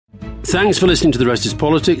Thanks for listening to The Rest is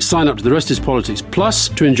Politics. Sign up to The Rest is Politics Plus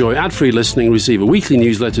to enjoy ad-free listening, receive a weekly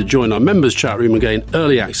newsletter, join our members' chat room and gain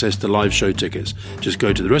early access to live show tickets. Just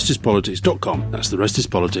go to therestispolitics.com. That's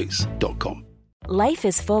therestispolitics.com. Life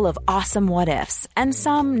is full of awesome what-ifs, and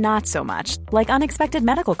some not so much, like unexpected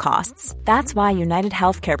medical costs. That's why United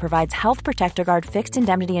Healthcare provides Health Protector Guard fixed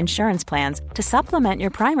indemnity insurance plans to supplement your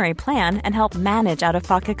primary plan and help manage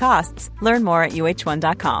out-of-pocket costs. Learn more at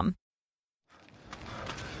uh1.com.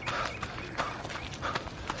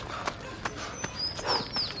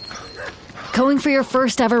 Going for your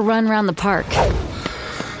first ever run around the park.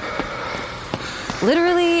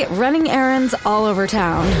 Literally running errands all over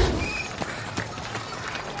town.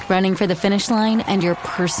 Running for the finish line and your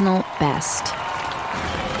personal best.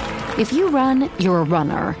 If you run, you're a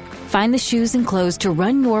runner. Find the shoes and clothes to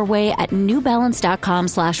run your way at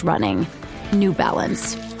newbalance.com/running. New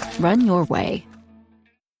Balance. Run your way.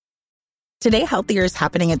 Today, Healthier is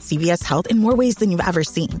happening at CVS Health in more ways than you've ever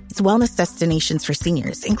seen. It's wellness destinations for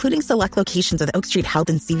seniors, including select locations with Oak Street Health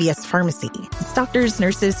and CVS Pharmacy. It's doctors,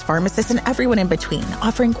 nurses, pharmacists, and everyone in between,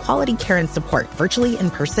 offering quality care and support virtually, in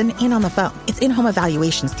person, and on the phone. It's in-home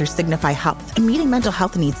evaluations through Signify Health and meeting mental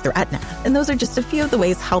health needs through Aetna. And those are just a few of the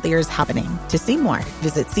ways Healthier is happening. To see more,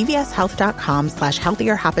 visit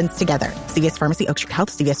cvshealth.com/healthier happens together. CVS Pharmacy, Oak Street Health,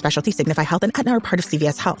 CVS Specialty, Signify Health, and Aetna are part of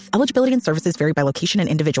CVS Health. Eligibility and services vary by location and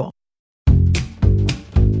individual.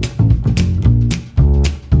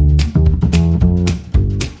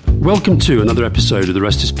 Welcome to another episode of The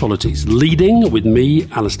Rest is Politics, leading with me,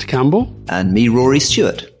 Alistair Campbell. And me, Rory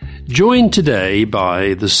Stewart. Joined today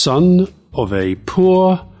by the son of a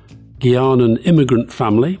poor Guyanan immigrant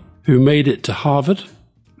family who made it to Harvard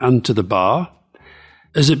and to the bar,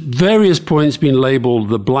 has at various points been labelled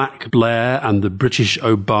the Black Blair and the British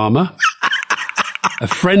Obama. A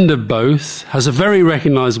friend of both, has a very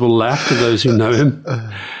recognisable laugh to those who know him.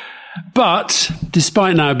 But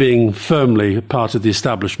despite now being firmly a part of the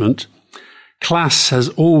establishment, class has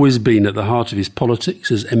always been at the heart of his politics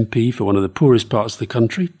as MP for one of the poorest parts of the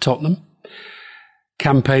country, Tottenham.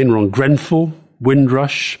 Campaigner on Grenfell,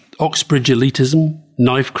 Windrush, Oxbridge elitism,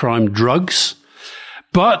 knife crime, drugs.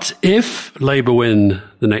 But if Labour win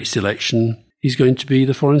the next election, he's going to be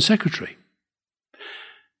the Foreign Secretary.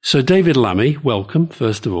 So David Lammy, welcome,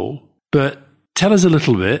 first of all. But tell us a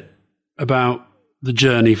little bit about the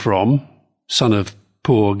journey from son of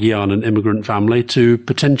poor Guyanan immigrant family to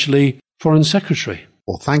potentially Foreign Secretary.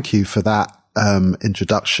 Well, thank you for that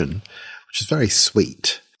introduction, which is very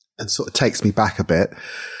sweet and sort of takes me back a bit.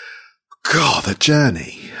 God, the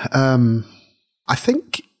journey. I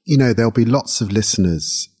think, there'll be lots of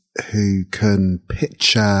listeners who can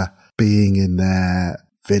picture being in their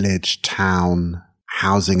village, town,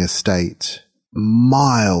 housing estate,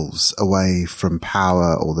 miles away from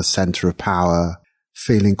power or the centre of power,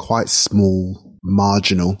 feeling quite small,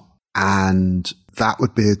 marginal, and that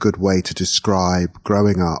would be a good way to describe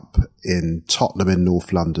growing up in Tottenham in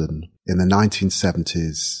North London in the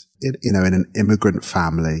 1970s, in an immigrant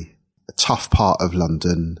family, a tough part of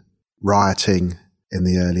London, rioting in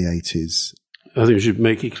the early 80s. I think we should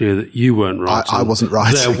make it clear that you weren't rioting. I wasn't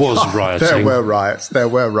rioting. There was rioting. There were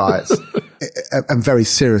riots. And very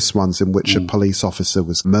serious ones in which a police officer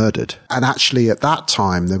was murdered. And actually at that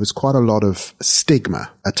time, there was quite a lot of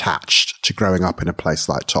stigma attached to growing up in a place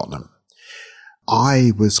like Tottenham.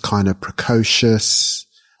 I was kind of precocious.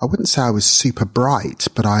 I wouldn't say I was super bright,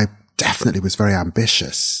 but I definitely was very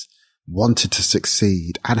ambitious, wanted to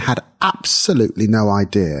succeed, and had absolutely no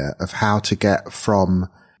idea of how to get from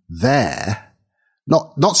there,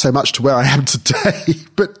 not so much to where I am today,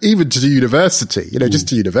 but even to the university. Just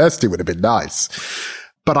to university would have been nice.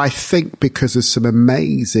 But I think because of some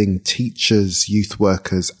amazing teachers, youth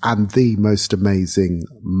workers, and the most amazing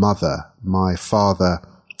mother, my father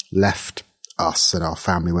left us and our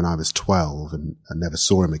family when I was 12 and never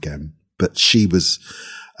saw him again. But she was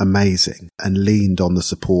amazing and leaned on the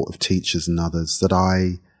support of teachers and others that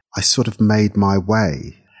I sort of made my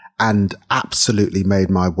way. And absolutely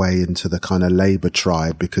made my way into the kind of Labour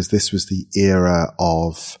tribe, because this was the era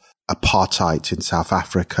of apartheid in South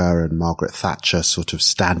Africa and Margaret Thatcher sort of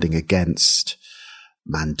standing against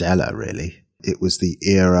Mandela, really. It was the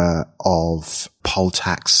era of poll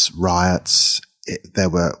tax riots. There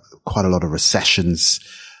were quite a lot of recessions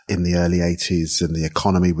in the early 80s and the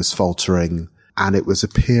economy was faltering. And it was a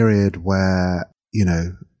period where,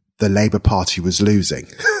 the Labour Party was losing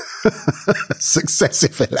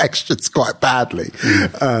successive elections quite badly.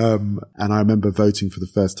 And I remember voting for the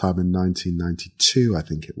first time in 1992, I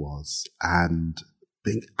think it was, and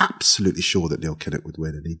being absolutely sure that Neil Kinnock would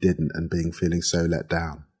win, and he didn't, and feeling so let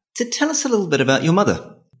down. To tell us a little bit about your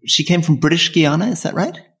mother. She came from British Guiana, is that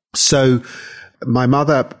right? So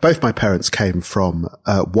both my parents came from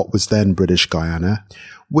what was then British Guyana,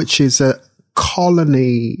 which is a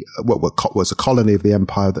colony, what was a colony of the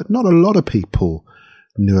empire that not a lot of people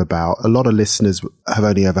knew about. A lot of listeners have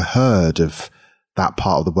only ever heard of that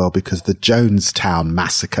part of the world because the Jonestown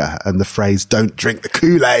massacre and the phrase "don't drink the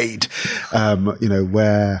Kool-Aid,"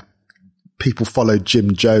 where people followed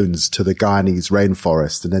Jim Jones to the Guyanese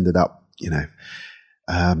rainforest and ended up, he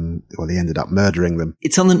ended up murdering them.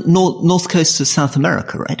 It's on the north coast of South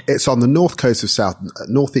America, right? It's on the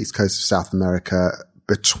northeast coast of South America,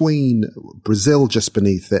 between Brazil just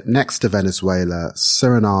beneath it, next to Venezuela,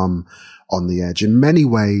 Suriname on the edge. In many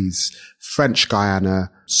ways, French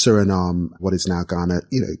Guyana, Suriname, what is now Ghana,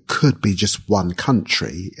 could be just one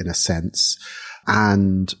country in a sense.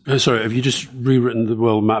 And sorry, have you just rewritten the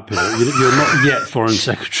world map here? You're not yet Foreign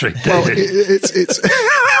Secretary, David. Well, it's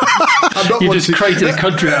you just created a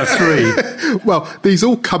country out of three. Well, these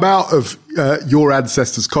all come out of your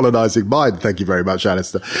ancestors colonising mine. Thank you very much,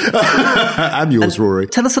 Alistair. And yours, Rory.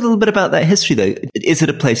 Tell us a little bit about that history, though. Is it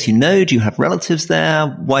a place you know? Do you have relatives there?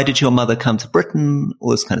 Why did your mother come to Britain? All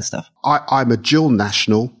this kind of stuff. I'm a dual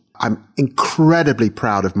national. I'm incredibly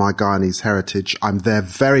proud of my Guyanese heritage. I'm there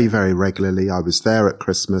very, very regularly. I was there at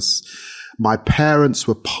Christmas. My parents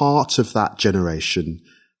were part of that generation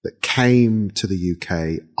that came to the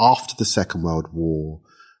UK after the Second World War,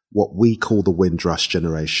 what we call the Windrush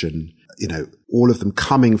generation. All of them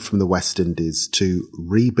coming from the West Indies to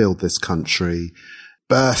rebuild this country,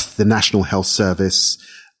 birth the National Health Service,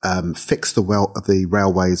 fix the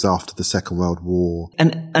railways after the Second World War.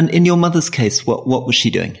 And in your mother's case, what was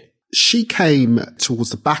she doing? She came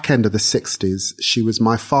towards the back end of the 60s. She was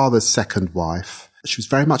my father's second wife. She was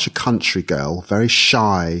very much a country girl, very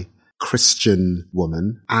shy Christian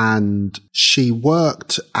woman. And she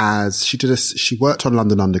worked she worked on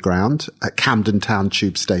London Underground at Camden Town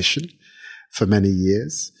Tube Station for many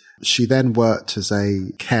years. She then worked as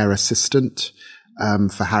a care assistant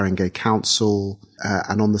for Haringey Council,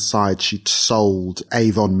 and on the side she sold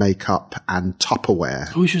Avon makeup and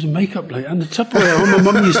Tupperware. Oh, she was a makeup lady, and the Tupperware. Oh,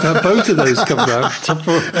 my mum used to have both of those come out,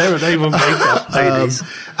 Tupperware and Avon makeup ladies.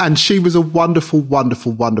 And she was a wonderful,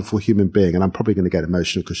 wonderful, wonderful human being. And I'm probably going to get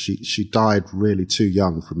emotional because she died really too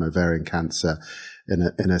young from ovarian cancer in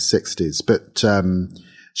her 60s. But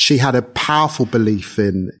she had a powerful belief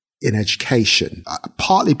in education,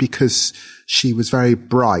 partly because she was very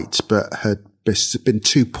bright, but had been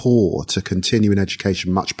too poor to continue in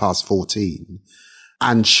education much past 14.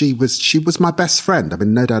 And she was my best friend. I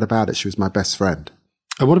mean, no doubt about it. She was my best friend.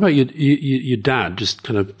 And what about your dad just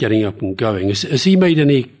kind of getting up and going? Has he made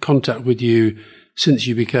any contact with you since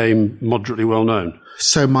you became moderately well known?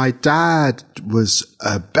 So my dad was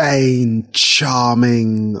urbane,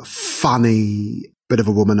 charming, funny, bit of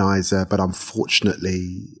a womanizer, but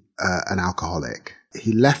unfortunately an alcoholic.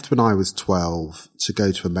 He left when I was 12 to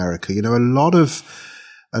go to America.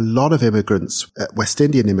 A lot of immigrants, West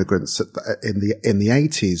Indian immigrants in the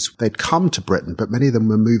 80s, they'd come to Britain, but many of them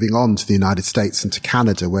were moving on to the United States and to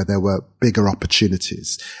Canada where there were bigger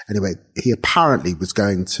opportunities. Anyway, he apparently was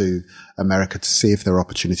going to America to see if there were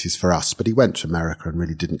opportunities for us, but he went to America and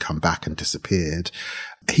really didn't come back and disappeared.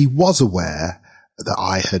 He was aware that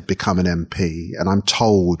I had become an MP, and I'm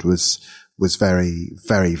told was very,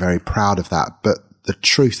 very, very proud of that. But the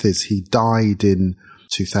truth is he died in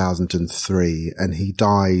 2003 and he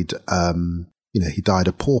died, he died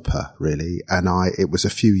a pauper really. And it was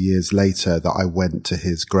a few years later that I went to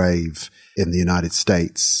his grave in the United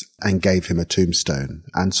States and gave him a tombstone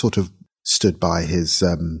and sort of stood by his,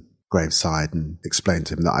 graveside and explained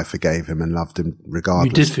to him that I forgave him and loved him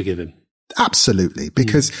regardless. You did forgive him? Absolutely.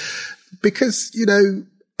 Because,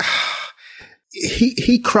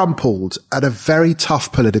 he crumpled at a very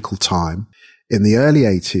tough political time. In the early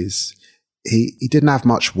 80s, he didn't have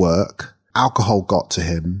much work. Alcohol got to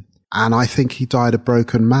him. And I think he died a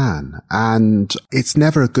broken man. And it's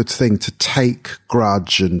never a good thing to take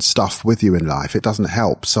grudge and stuff with you in life. It doesn't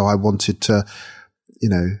help. So I wanted to,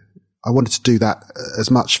 do that as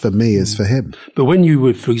much for me as for him. But when you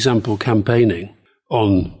were, for example, campaigning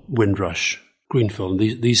on Windrush, Greenfield,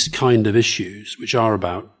 these kind of issues, which are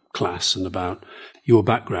about class and about your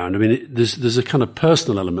background, I mean, there's a kind of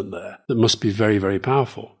personal element there that must be very, very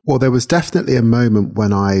powerful. Well, there was definitely a moment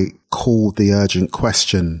when I called the urgent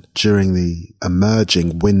question during the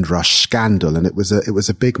emerging Windrush scandal, and it was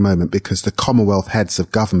a big moment because the Commonwealth heads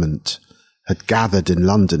of government had gathered in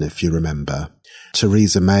London, if you remember.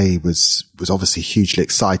 Theresa May was obviously hugely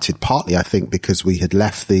excited, partly, I think, because we had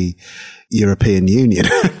left the European Union.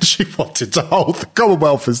 She wanted to hold the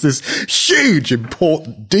Commonwealth as this huge,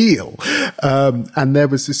 important deal. And there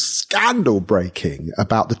was this scandal breaking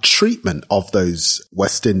about the treatment of those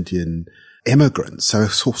West Indian immigrants. So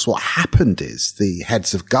of course what happened is the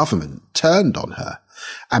heads of government turned on her.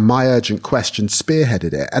 And My Urgent Question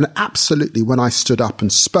spearheaded it. And absolutely, when I stood up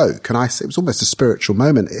and spoke, and it was almost a spiritual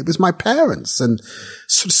moment. It was my parents and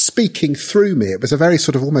sort of speaking through me. It was a very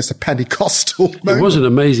sort of almost a Pentecostal moment. It was an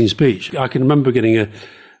amazing speech. I can remember getting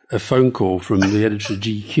a phone call from the editor of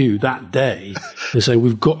GQ that day and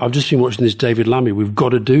saying, I've just been watching this David Lammy. We've got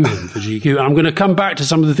to do him for GQ. And I'm going to come back to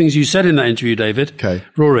some of the things you said in that interview, David. Okay.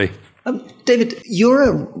 Rory. David,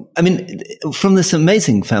 from this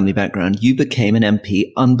amazing family background, you became an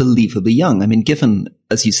MP unbelievably young. I mean, given,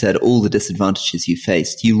 as you said, all the disadvantages you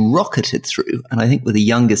faced, you rocketed through. And I think we're the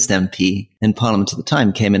youngest MP in Parliament at the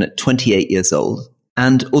time, came in at 28 years old.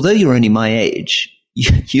 And although you're only my age,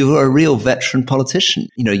 you were a real veteran politician.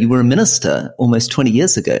 You know, you were a minister almost 20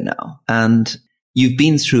 years ago now. And you've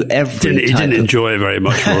been through every He didn't enjoy it very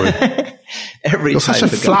much, Rory. You're such a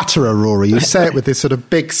flatterer, Rory. You say it with this sort of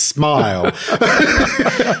big smile.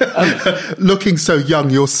 Looking so young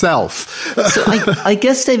yourself. So I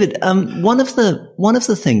guess, David, one of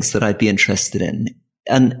the things that I'd be interested in,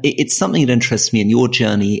 and it's something that interests me in your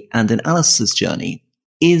journey and in Alice's journey,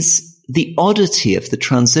 is the oddity of the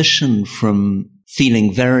transition from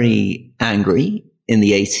feeling very angry in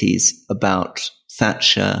the 80s about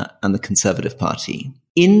Thatcher and the Conservative Party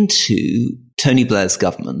into Tony Blair's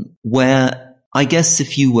government, where I guess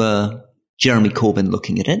if you were Jeremy Corbyn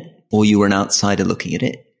looking at it, or you were an outsider looking at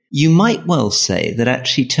it, you might well say that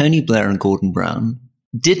actually Tony Blair and Gordon Brown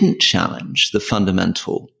didn't challenge the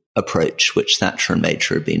fundamental approach which Thatcher and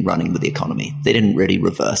Major had been running with the economy. They didn't really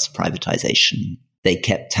reverse privatization. They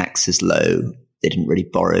kept taxes low. They didn't really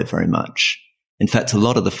borrow very much. In fact, a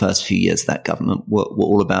lot of the first few years of that government were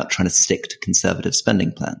all about trying to stick to conservative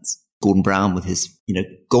spending plans. Gordon Brown with his,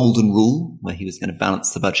 golden rule, where he was going to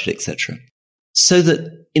balance the budget, etc. So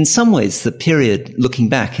that in some ways, the period looking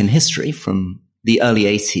back in history from the early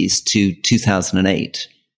 80s to 2008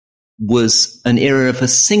 was an era of a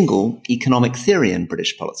single economic theory in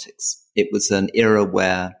British politics. It was an era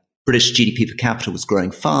where British GDP per capita was growing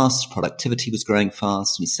fast, productivity was growing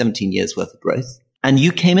fast, 17 years worth of growth. And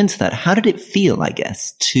you came into that. How did it feel, I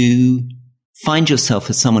guess, to find yourself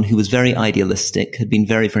as someone who was very idealistic, had been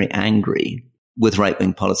very, very angry with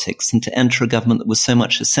right-wing politics, and to enter a government that was so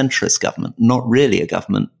much a centrist government, not really a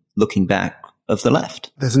government, looking back, of the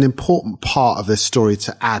left? There's an important part of this story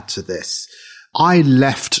to add to this. I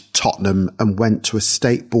left Tottenham and went to a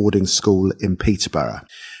state boarding school in Peterborough.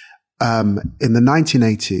 In the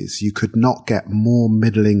 1980s, you could not get more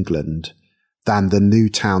Middle England than the new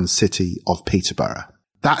town city of Peterborough.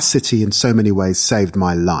 That city in so many ways saved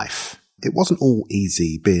my life. It wasn't all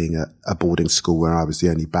easy being a boarding school where I was the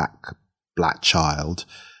only black child,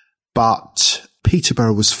 but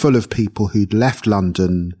Peterborough was full of people who'd left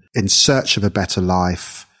London in search of a better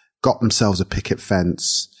life, got themselves a picket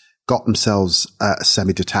fence, got themselves a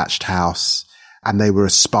semi-detached house, and they were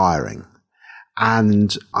aspiring.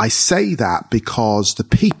 And I say that because the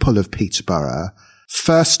people of Peterborough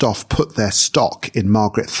first off put their stock in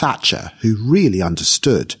Margaret Thatcher, who really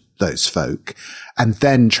understood those folk, and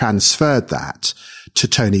then transferred that to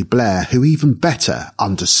Tony Blair, who even better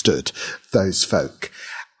understood those folk.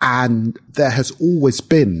 And there has always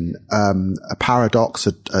been a paradox,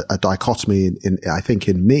 a dichotomy I think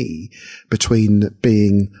in me, between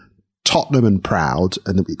being Tottenham and proud,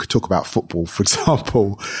 and we could talk about football, for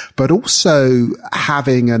example, but also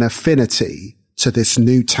having an affinity to this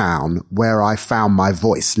new town where I found my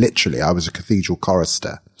voice. Literally, I was a cathedral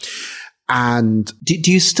chorister. And do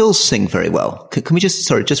you still sing very well? Can we just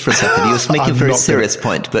for a second, you were making a very serious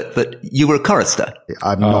point, but you were a chorister.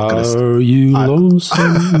 I'm not going to. Are you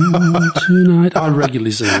lonesome tonight? I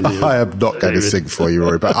regularly sing. I am not going to sing for you,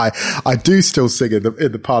 Rory, but I do still sing in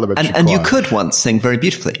the parliamentary choir. And you could once sing very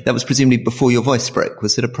beautifully. That was presumably before your voice broke.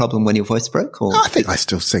 Was it a problem when your voice broke? Or? I think I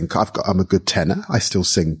still sing. I'm a good tenor. I still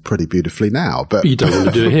sing pretty beautifully now, but you don't want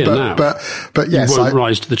to do it here now. But yes, you won't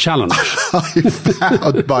rise to the challenge. I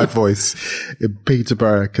found my voice in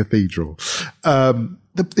Peterborough Cathedral.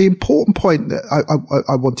 The important point that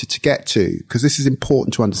I wanted to get to, because this is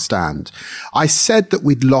important to understand, I said that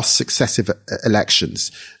we'd lost successive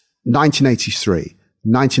elections, 1983,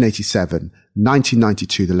 1987,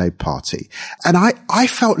 1992, the Labour Party. And I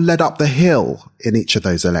felt led up the hill in each of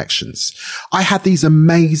those elections. I had these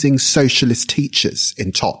amazing socialist teachers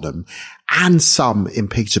in Tottenham and some in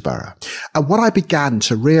Peterborough. And what I began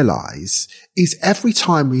to realize is every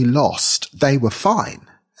time we lost, they were fine.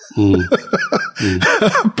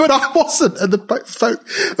 But I wasn't, and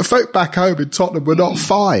the folk back home in Tottenham were not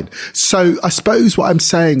fine. So I suppose what I'm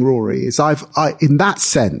saying, Rory, is in that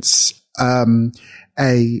sense,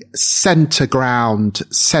 a centre ground,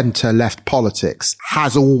 centre left politics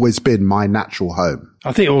has always been my natural home.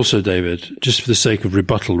 I think also, David, just for the sake of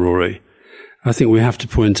rebuttal, Rory, I think we have to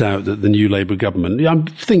point out that the new Labour government, I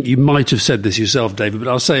think you might have said this yourself, David, but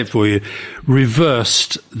I'll say it for you,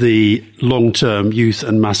 reversed the long-term youth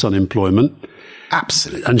and mass unemployment.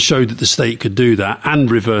 Absolutely. And showed that the state could do that,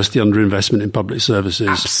 and reversed the underinvestment in public services.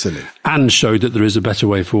 Absolutely. And showed that there is a better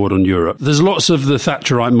way forward on Europe. There's lots of the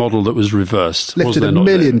Thatcherite model that was reversed. Lifted a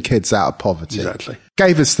million kids out of poverty. Exactly.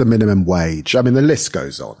 Gave us the minimum wage. I mean, the list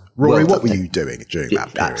goes on. Rory, what were you doing during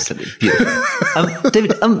that period? Absolutely beautiful.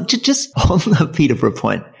 David, just on the Peterborough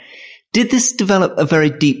point, did this develop a very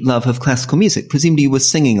deep love of classical music? Presumably you were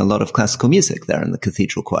singing a lot of classical music there in the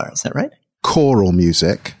cathedral choir, is that right? Choral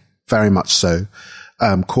music. Very much so.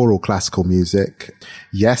 Choral classical music.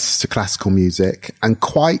 Yes to classical music, and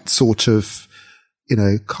quite sort of,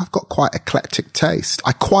 I've got quite eclectic taste.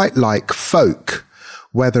 I quite like folk,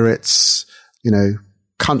 whether it's,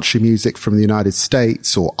 country music from the United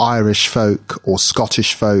States or Irish folk or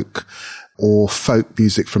Scottish folk or folk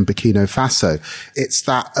music from Burkina Faso. It's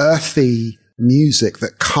that earthy music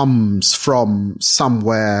that comes from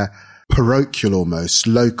somewhere parochial, almost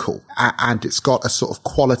local, and it's got a sort of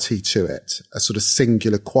quality to it, a sort of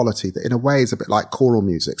singular quality that in a way is a bit like choral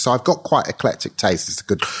music. So I've got quite eclectic taste. It's a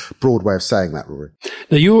good broad way of saying that, Rory.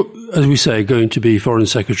 Now you're, as we say, going to be Foreign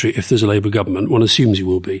Secretary if there's a Labour government. One assumes you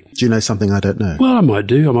will be. Do you know something I don't know? Well, I might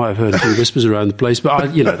do. I might have heard a few whispers around the place,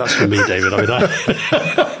 but that's for me, David.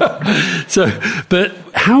 But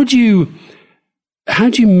how do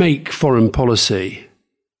you make foreign policy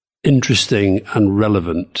interesting and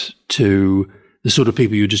relevant to the sort of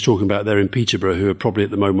people you were just talking about there in Peterborough, who are probably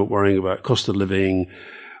at the moment worrying about cost of living,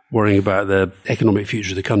 worrying about the economic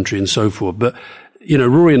future of the country and so forth. But,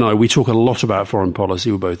 Rory and I, we talk a lot about foreign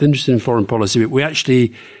policy. We're both interested in foreign policy, but we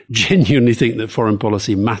actually genuinely think that foreign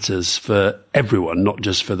policy matters for everyone, not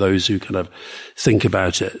just for those who kind of think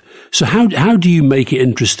about it. So how do you make it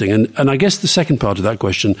interesting? And I guess the second part of that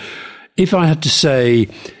question, if I had to say,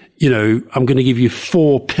 I'm going to give you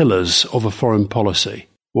 4 pillars of a foreign policy,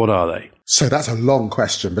 what are they? So that's a long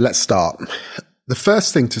question, but let's start. The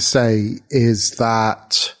first thing to say is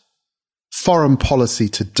that foreign policy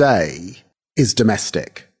today is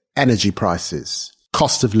domestic. Energy prices,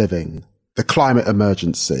 cost of living, the climate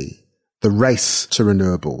emergency, the race to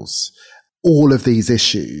renewables. All of these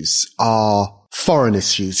issues are foreign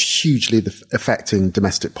issues hugely affecting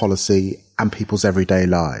domestic policy and people's everyday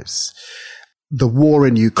lives. The war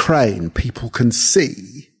in Ukraine, people can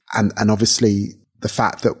see, and obviously the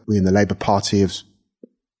fact that we in the Labour Party have,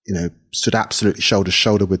 stood absolutely shoulder to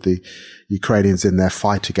shoulder with the Ukrainians in their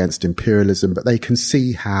fight against imperialism, but they can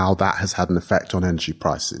see how that has had an effect on energy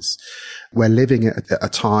prices. We're living at a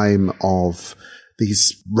time of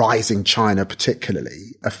these rising China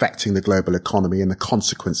particularly affecting the global economy and the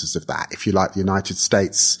consequences of that, if you like, the United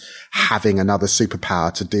States having another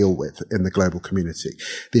superpower to deal with in the global community,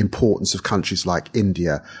 the importance of countries like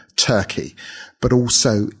India, Turkey, but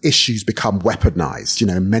also issues become weaponized.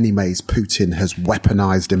 In many ways, Putin has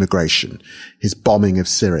weaponized immigration, his bombing of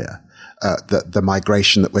Syria, the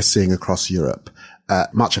migration that we're seeing across Europe.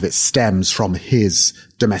 Much of it stems from his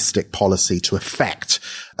domestic policy to affect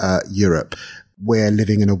Europe. We're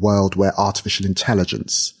living in a world where artificial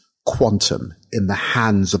intelligence, quantum, in the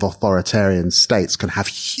hands of authoritarian states can have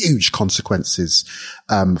huge consequences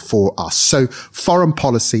for us. So foreign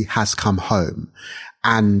policy has come home,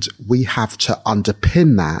 and we have to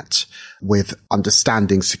underpin that with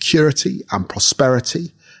understanding security and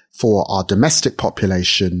prosperity for our domestic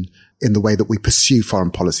population in the way that we pursue foreign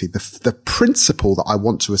policy. The principle that I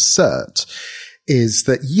want to assert is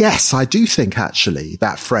that, yes, I do think actually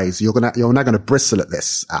that phrase, you're now going to bristle at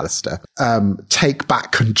this, Alistair, take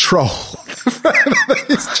back control.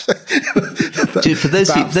 Dude, for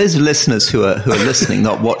those listeners who are listening,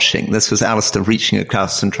 not watching, this was Alistair reaching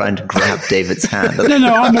across and trying to grab David's hand.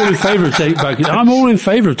 No, I'm all in favour of taking back. I'm all in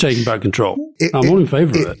favour of taking back control. I'm all in favour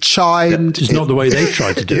of it. It chimed. It's not the way they've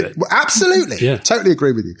tried to do it. Absolutely. Yeah. Totally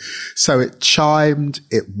agree with you. So it chimed.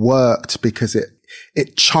 It worked because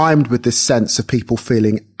it chimed with this sense of people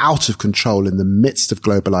feeling out of control in the midst of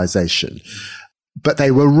globalization. But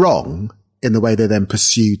they were wrong in the way they then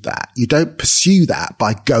pursued that. You don't pursue that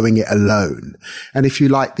by going it alone. And if you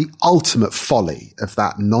like, the ultimate folly of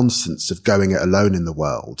that nonsense of going it alone in the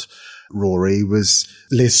world, Rory, was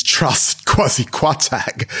Liz Truss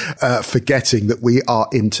quasi-quatag, forgetting that we are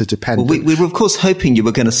interdependent. Well, we were of course hoping you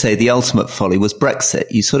were going to say the ultimate folly was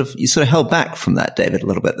Brexit. You sort of held back from that, David, a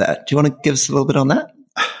little bit there. Do you want to give us a little bit on that?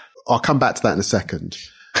 I'll come back to that in a second.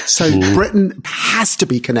 So Britain has to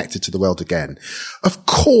be connected to the world again. Of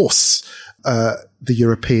course, the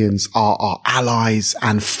Europeans are our allies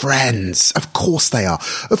and friends. Of course they are.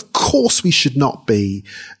 Of course we should not be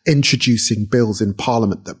introducing bills in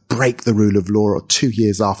Parliament that break the rule of law or 2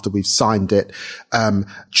 years after we've signed it.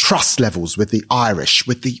 Trust levels with the Irish,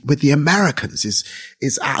 with the Americans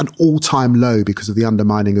is at an all-time low because of the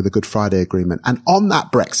undermining of the Good Friday Agreement. And on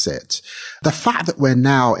that Brexit, the fact that we're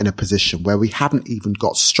now in a position where we haven't even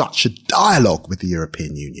got structured dialogue with the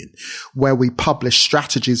European Union, where we publish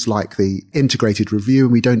strategies like the Integrated Review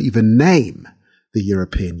and we don't even name the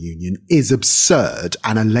European Union, is absurd,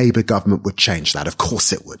 and a Labour government would change that. Of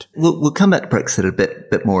course it would. We'll come back to Brexit a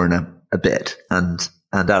bit more in a bit, and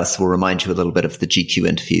Alice will remind you a little bit of the GQ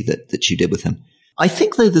interview that you did with him. I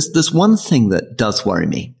think, though, there's one thing that does worry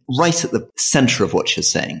me, right at the centre of what you're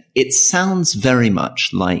saying. It sounds very much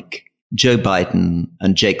like Joe Biden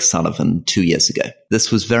and Jake Sullivan 2 years ago.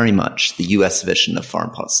 This was very much the US vision of foreign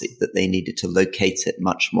policy, that they needed to locate it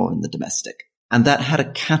much more in the domestic. And that had a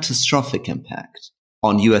catastrophic impact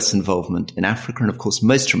on US involvement in Africa and, of course,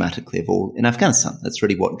 most dramatically of all, in Afghanistan. That's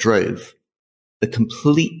really what drove the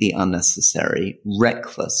completely unnecessary,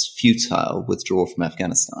 reckless, futile withdrawal from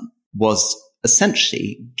Afghanistan, was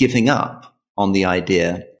essentially giving up on the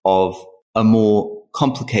idea of a more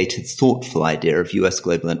complicated, thoughtful idea of US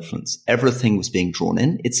global influence. Everything was being drawn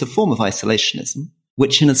in. It's a form of isolationism,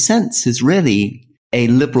 which in a sense is really a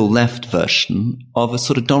liberal left version of a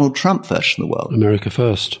sort of Donald Trump version of the world. America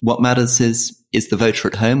first. What matters is the voter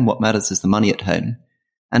at home. What matters is the money at home.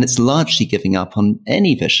 And it's largely giving up on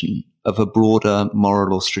any vision of a broader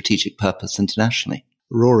moral or strategic purpose internationally.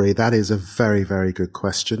 Rory, that is a very, very good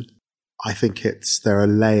question. I think there are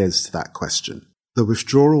layers to that question. The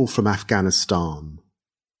withdrawal from Afghanistan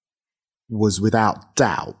was without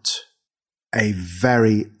doubt a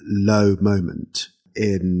very low moment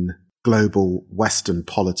in global Western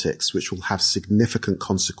politics, which will have significant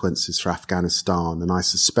consequences for Afghanistan, and I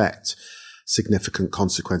suspect significant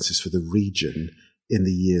consequences for the region in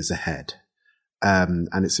the years ahead. And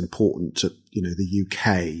it's important to, the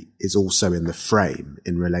UK is also in the frame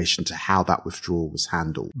in relation to how that withdrawal was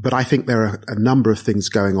handled. But I think there are a number of things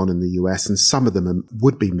going on in the US, and some of them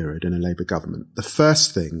would be mirrored in a Labour government. The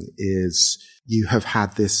first thing is you have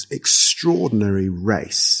had this extraordinary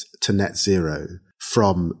race to net zero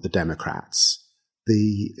from the Democrats.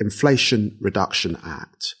 The Inflation Reduction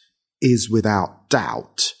Act is without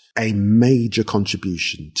doubt a major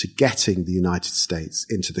contribution to getting the United States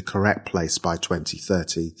into the correct place by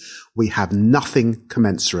 2030. We have nothing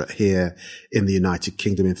commensurate here in the United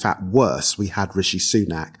Kingdom. In fact, worse, we had Rishi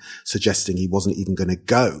Sunak suggesting he wasn't even going to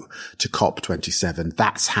go to COP27.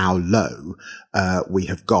 That's how low we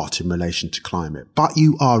have got in relation to climate. But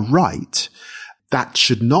you are right. That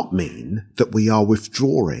should not mean that we are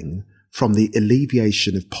withdrawing from the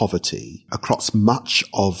alleviation of poverty across much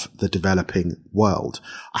of the developing world.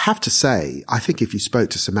 I have to say, I think if you spoke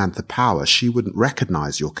to Samantha Power, she wouldn't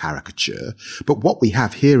recognize your caricature. But what we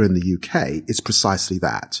have here in the UK is precisely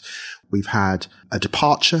that. We've had a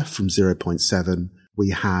departure from 0.7. We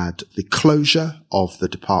had the closure of the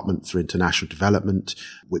Department for International Development,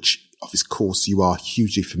 which of course you are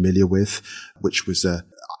hugely familiar with, which was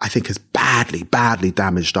I think has badly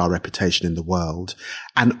damaged our reputation in the world.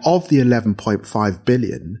 And of the 11.5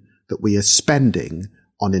 billion that we are spending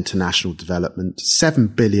on international development, 7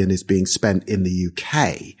 billion is being spent in the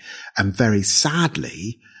UK. And very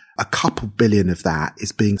sadly, a couple billion of that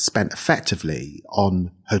is being spent effectively on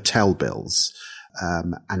hotel bills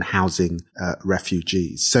and housing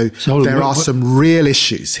refugees. So there are some real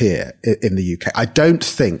issues here in the UK. I don't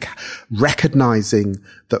think recognizing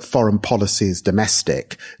that foreign policy is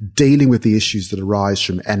domestic, dealing with the issues that arise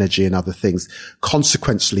from energy and other things,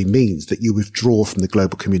 consequently means that you withdraw from the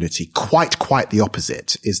global community. Quite the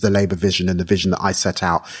opposite is the Labour vision and the vision that I set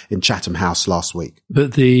out in Chatham House last week.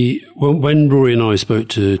 But when Rory and I spoke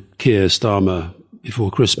to Keir Starmer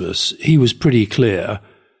before Christmas, he was pretty clear.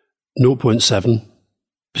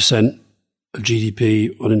 0.7% of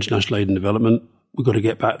GDP on international aid and development. We've got to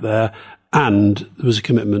get back there. And there was a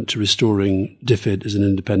commitment to restoring DFID as an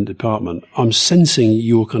independent department. I'm sensing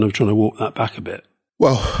you're kind of trying to walk that back a bit.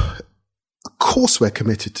 Well, of course we're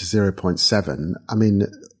committed to 0.7. I mean,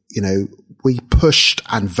 We pushed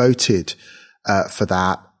and voted for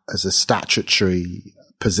that as a statutory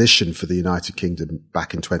position for the United Kingdom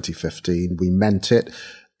back in 2015. We meant it.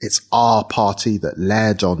 It's our party that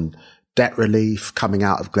led on debt relief coming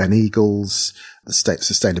out of Gleneagles, the state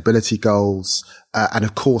sustainability goals, and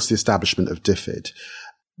of course the establishment of DFID.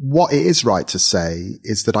 What it is right to say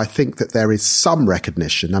is that I think that there is some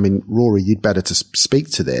recognition. I mean, Rory, you'd better to speak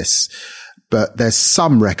to this, but there's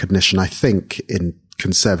some recognition, I think, in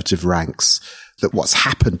Conservative ranks that what's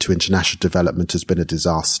happened to international development has been a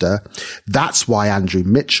disaster. That's why Andrew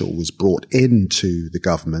Mitchell was brought into the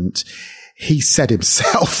government. He said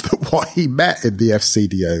himself that what he met in the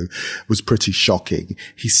FCDO was pretty shocking.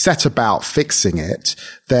 He set about fixing it.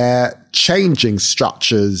 They're changing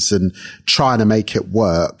structures and trying to make it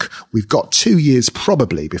work. We've got 2 years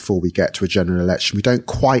probably before we get to a general election. We don't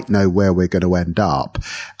quite know where we're going to end up.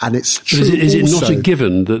 And it's true. Is it not a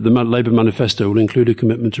given that the Labour manifesto will include a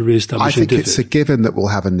commitment to re-establishing I think DFID? It's a given that we'll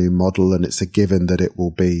have a new model, and it's a given that it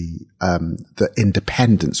will be, that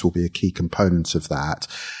independence will be a key component of that.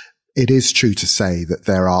 It is true to say that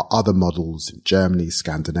there are other models in Germany,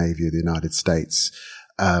 Scandinavia, the United States,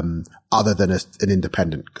 other than an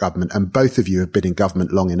independent government. And both of you have been in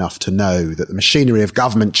government long enough to know that the machinery of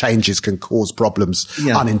government changes can cause problems,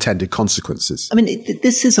 unintended consequences. I mean,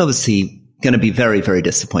 this is obviously going to be very, very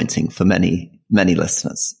disappointing for many, many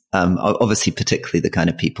listeners. Obviously, particularly the kind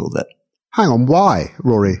of people that... Hang on, why,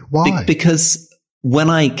 Rory? Why? Because when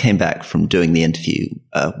I came back from doing the interview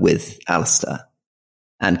with Alistair,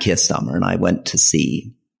 and Keir Starmer and I went to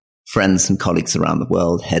see friends and colleagues around the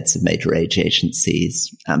world, heads of major aid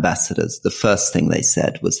agencies, ambassadors. The first thing they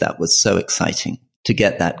said was that was so exciting to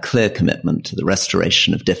get that clear commitment to the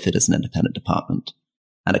restoration of DFID as an independent department,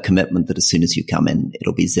 and a commitment that as soon as you come in,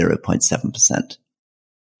 it'll be 0.7%.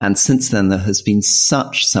 And since then, there has been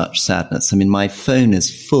such sadness. I mean, my phone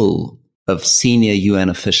is full of senior UN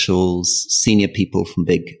officials, senior people from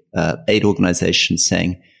big aid organizations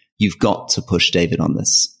saying, you've got to push David on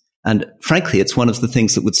this. And frankly, it's one of the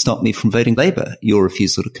things that would stop me from voting Labour, your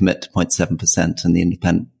refusal to commit to 0.7% and the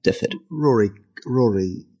independent DFID.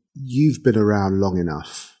 Rory, you've been around long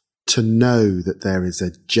enough to know that there is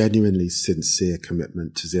a genuinely sincere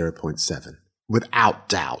commitment to 0.7, without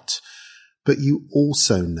doubt. But you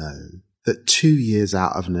also know that 2 years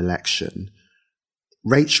out of an election,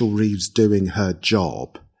 Rachel Reeves doing her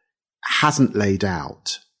job hasn't laid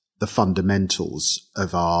out the fundamentals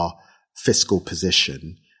of our fiscal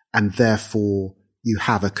position, and therefore you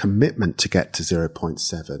have a commitment to get to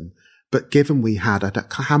 0.7. But given we had,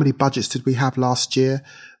 how many budgets did we have last year?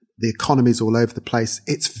 The economy's all over the place.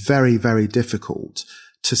 It's very, very difficult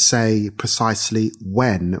to say precisely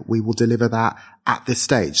when we will deliver that at this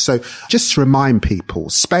stage. So just to remind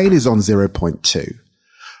people, Spain is on 0.2.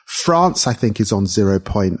 France, I think, is on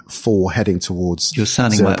 0.4, heading towards 0.5. You're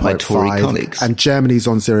sounding like my Tory colleagues. And Germany's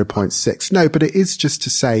on 0.6. No, but it is just to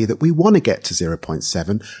say that we want to get to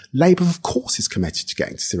 0.7. Labour, of course, is committed to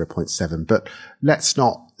getting to 0.7, but let's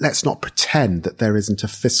not pretend that there isn't a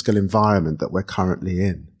fiscal environment that we're currently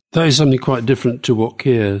in. That is something quite different to what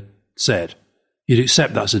Keir said. You'd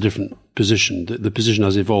accept that's a different position, that the position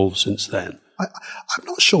has evolved since then. I'm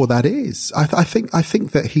not sure that is. I think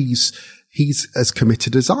that he's as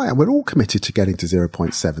committed as I am. We're all committed to getting to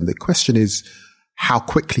 0.7. The question is, how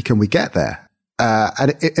quickly can we get there?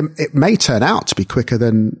 And it may turn out to be quicker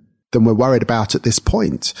than we're worried about at this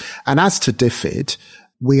point. And as to DFID,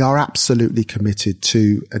 we are absolutely committed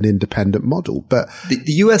to an independent model. But the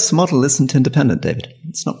US model isn't independent, David.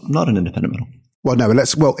 It's not an independent model. Well, no,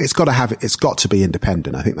 it's got to be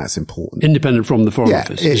independent. I think that's important. Independent from the Foreign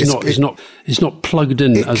Office. It's not plugged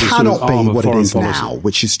in as a sort of arm of foreign policy. It cannot be what it is now,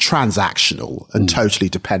 which is transactional and totally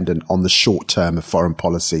dependent on the short term of foreign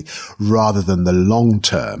policy rather than the long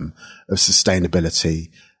term of sustainability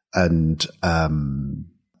and,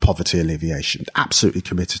 poverty alleviation. Absolutely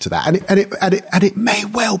committed to that. And it may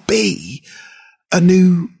well be a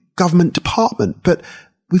new government department, but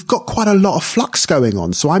we've got quite a lot of flux going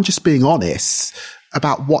on. So I'm just being honest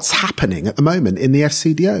about what's happening at the moment in the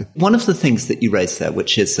FCDO. One of the things that you raised there,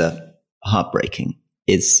 which is heartbreaking,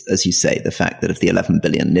 is, as you say, the fact that of the 11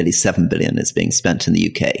 billion, nearly 7 billion is being spent in the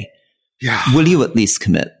UK. Yeah. Will you at least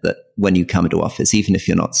commit that when you come into office, even if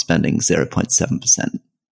you're not spending 0.7%,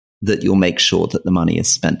 that you'll make sure that the money is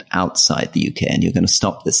spent outside the UK, and you're going to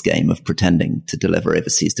stop this game of pretending to deliver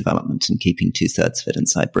overseas development and keeping 2/3 of it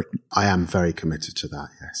inside Britain? I am very committed to that,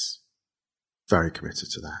 yes. Very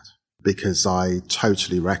committed to that. Because I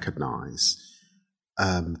totally recognise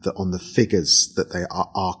that on the figures that they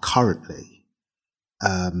are currently,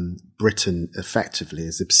 Britain effectively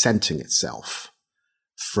is absenting itself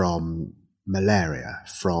from malaria,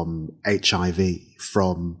 from HIV,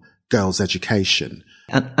 from girls' education.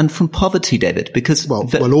 And from poverty, David, because...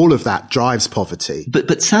 Well, all of that drives poverty.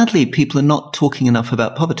 But sadly, people are not talking enough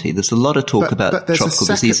about poverty. There's a lot of talk about tropical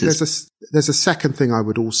diseases. There's a second thing I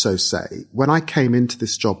would also say. When I came into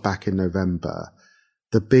this job back in November,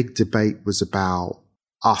 the big debate was about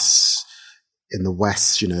us in the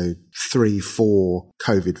West, 3-4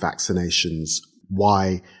 COVID vaccinations.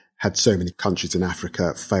 Why had so many countries in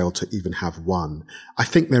Africa failed to even have one? I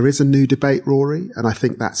think there is a new debate, Rory, and I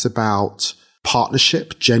think that's about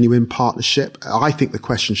partnership, genuine partnership. I think the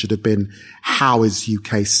question should have been, how is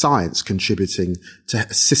UK science contributing to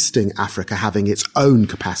assisting Africa having its own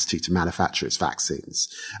capacity to manufacture its vaccines?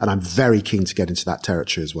 And I'm very keen to get into that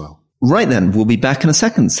territory as well. Right then, we'll be back in a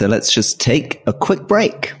second, so let's just take a quick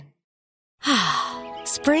break.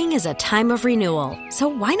 Spring is a time of renewal, so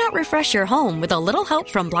why not refresh your home with a little help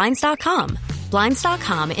from Blinds.com?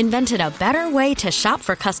 Blinds.com invented a better way to shop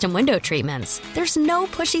for custom window treatments. There's no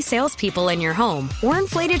pushy salespeople in your home or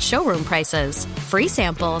inflated showroom prices. Free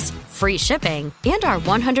samples, free shipping, and our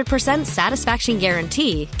 100% satisfaction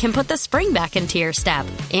guarantee can put the spring back into your step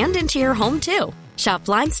and into your home, too. Shop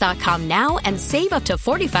Blinds.com now and save up to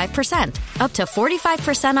 45%. Up to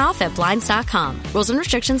 45% off at Blinds.com. Rules and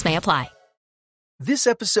restrictions may apply. This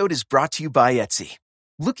episode is brought to you by Etsy.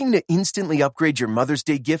 Looking to instantly upgrade your Mother's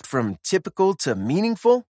Day gift from typical to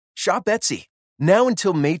meaningful? Shop Etsy. Now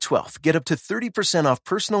until May 12th, get up to 30% off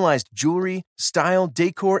personalized jewelry, style,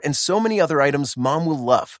 decor, and so many other items Mom will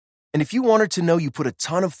love. And if you want her to know you put a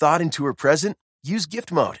ton of thought into her present, use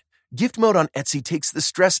gift mode. Gift mode on Etsy takes the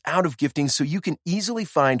stress out of gifting so you can easily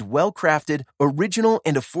find well-crafted, original,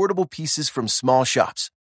 and affordable pieces from small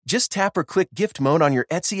shops. Just tap or click gift mode on your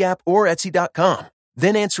Etsy app or Etsy.com.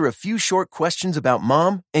 Then answer a few short questions about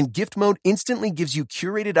Mom, and gift mode instantly gives you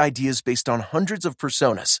curated ideas based on hundreds of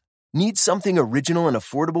personas. Need something original and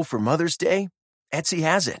affordable for Mother's Day? Etsy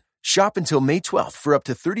has it. Shop until May 12th for up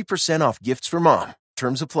to 30% off gifts for Mom.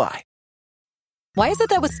 Terms apply. Why is it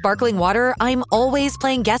that with sparkling water, I'm always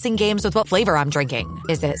playing guessing games with what flavor I'm drinking?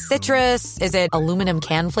 Is it citrus? Is it aluminum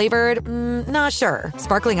can flavored? Not sure.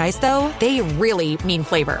 Sparkling ice, though, they really mean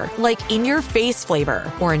flavor. Like in-your-face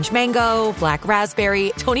flavor. Orange mango, black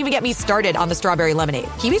raspberry. Don't even get me started on the strawberry lemonade.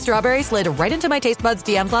 Kiwi strawberry slid right into my taste buds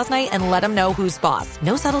DMs last night and let them know who's boss.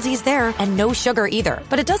 No subtleties there, and no sugar either.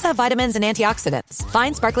 But it does have vitamins and antioxidants.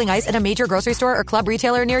 Find sparkling ice at a major grocery store or club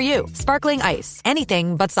retailer near you. Sparkling ice.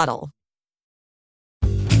 Anything but subtle.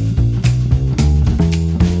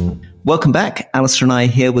 Welcome back. Alistair and I are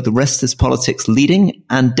here with the Rest is Politics leading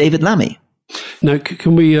and David Lammy. Now,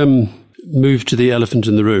 can we move to the elephant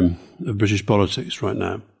in the room of British politics right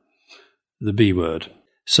now? The B word.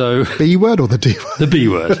 So B word or the D word? The B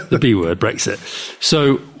word. The B word, Brexit.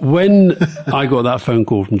 So when I got that phone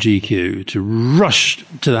call from GQ to rush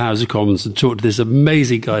to the House of Commons and talk to this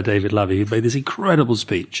amazing guy, David Lammy, who made this incredible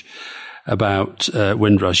speech about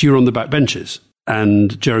Windrush, you were on the back benches.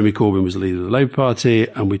 And Jeremy Corbyn was the leader of the Labour Party,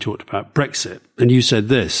 and we talked about Brexit. And you said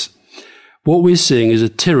this: what we're seeing is a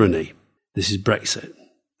tyranny. This is Brexit.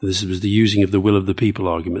 This was the using of the will of the people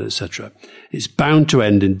argument, etc. It's bound to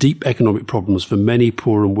end in deep economic problems for many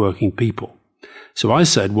poor and working people. So I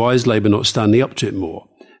said, why is Labour not standing up to it more?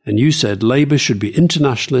 And you said Labour should be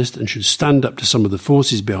internationalist and should stand up to some of the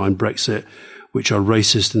forces behind Brexit, which are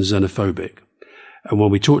racist and xenophobic. And when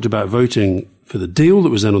we talked about voting for the deal that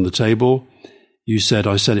was then on the table, you said,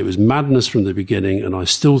 I said it was madness from the beginning, and I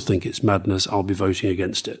still think it's madness. I'll be voting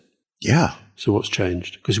against it. Yeah. So what's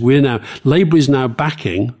changed? Because Labour is now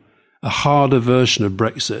backing a harder version of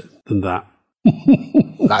Brexit than that.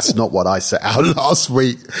 That's not what I set out last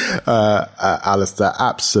week, Alistair.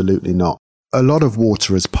 Absolutely not. A lot of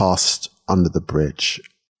water has passed under the bridge.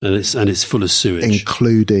 And it's full of sewage.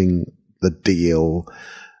 Including the deal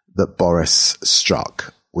that Boris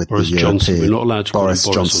struck with Boris the Johnson. European. We're not allowed to call Boris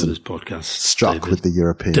him Boris Johnson on this podcast. Struck David. with the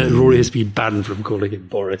European Union. Rory has been banned from calling him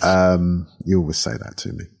Boris. You always say that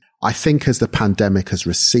to me. I think as the pandemic has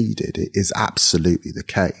receded, it is absolutely the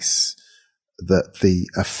case that the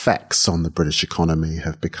effects on the British economy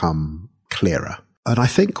have become clearer. And I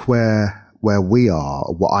think where we are,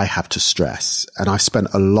 what I have to stress, and I've spent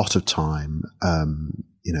a lot of time,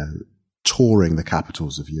 touring the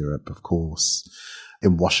capitals of Europe, of course,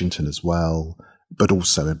 in Washington as well, but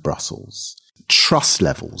also in Brussels. Trust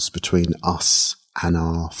levels between us and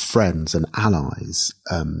our friends and allies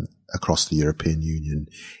across the European Union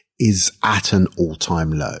is at an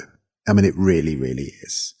all-time low. I mean, it really, really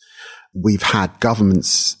is. We've had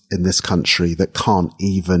governments in this country that can't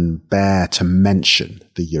even bear to mention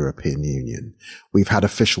the European Union. We've had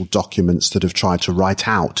official documents that have tried to write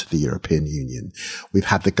out the European Union. We've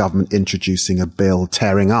had the government introducing a bill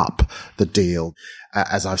tearing up the deal.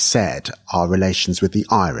 As I've said, our relations with the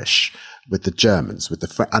Irish, with the Germans, with the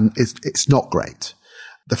French, and it's not great.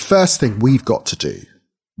 The first thing we've got to do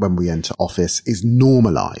when we enter office is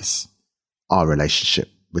normalise our relationship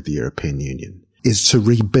with the European Union, is to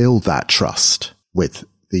rebuild that trust with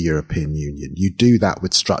the European Union. You do that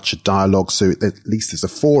with structured dialogue, so at least there's a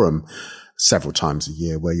forum several times a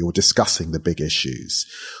year where you're discussing the big issues.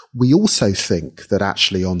 We also think that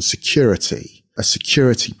actually on security, a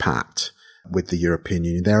security pact with the European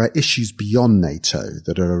Union, there are issues beyond NATO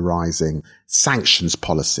that are arising. Sanctions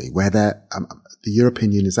policy, where the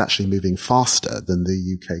European Union is actually moving faster than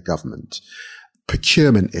the UK government.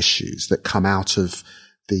 Procurement issues that come out of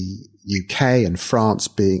the UK and France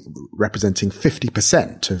representing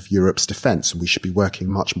 50% of Europe's defence, and we should be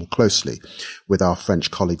working much more closely with our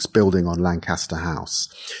French colleagues building on Lancaster House.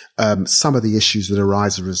 Some of the issues that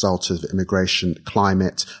arise as a result of immigration,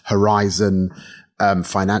 climate, horizon,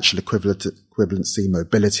 financial equivalency,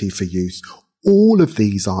 mobility for youth. All of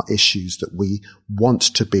these are issues that we want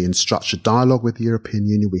to be in structured dialogue with the European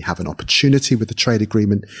Union. We have an opportunity with the trade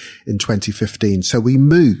agreement in 2015. So we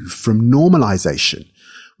move from normalisation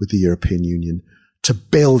with the European Union to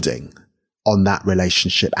building on that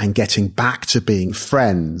relationship and getting back to being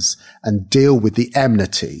friends and deal with the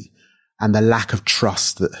enmity and the lack of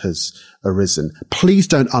trust that has arisen. Please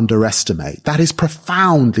don't underestimate. That is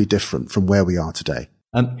profoundly different from where we are today.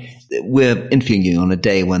 We're interviewing you on a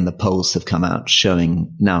day when the polls have come out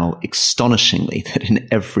showing now astonishingly that in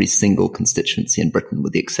every single constituency in Britain,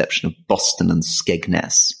 with the exception of Boston and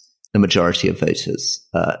Skegness, the majority of voters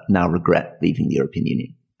now regret leaving the European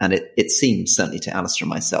Union. And it seems, certainly to Alistair and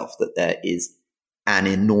myself, that there is an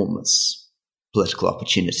enormous political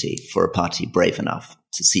opportunity for a party brave enough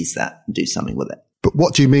to seize that and do something with it. But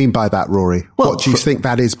what do you mean by that, Rory? Well, what do you think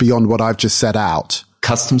that is beyond what I've just set out?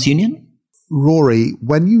 Customs union? Rory,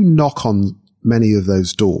 when you knock on many of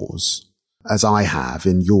those doors, as I have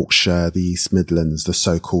in Yorkshire, the East Midlands, the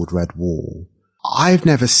so-called Red Wall, I've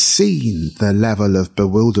never seen the level of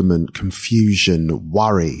bewilderment, confusion,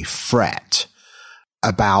 worry, fret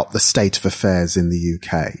about the state of affairs in the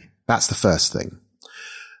UK. That's the first thing.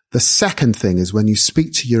 The second thing is when you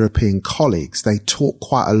speak to European colleagues, they talk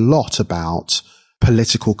quite a lot about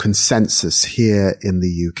political consensus here in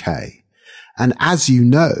the UK. And as you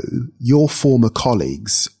know, your former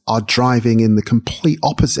colleagues are driving in the complete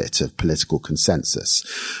opposite of political consensus.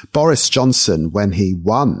 Boris Johnson, when he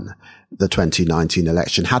won the 2019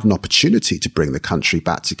 election, had an opportunity to bring the country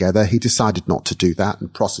back together. He decided not to do that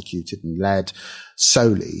and prosecuted and led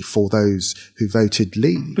solely for those who voted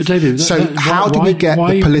leave. But David, how do we get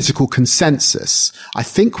the political consensus? I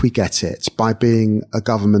think we get it by being a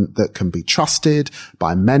government that can be trusted,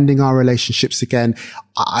 by mending our relationships again.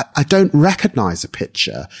 I don't recognise a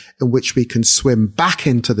picture in which we can swim back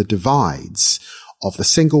into the divides of the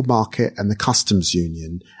single market and the customs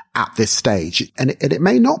union at this stage. And it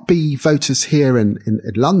may not be voters here in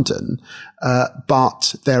London,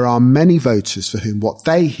 but there are many voters for whom what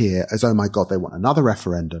they hear is, oh my God, they want another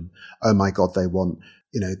referendum. Oh my God, they want,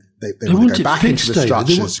 they want to go back into the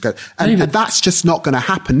structures. And that's just not going to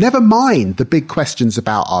happen. Never mind the big questions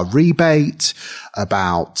about our rebate,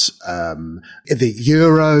 about the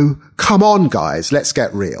euro. Come on, guys, let's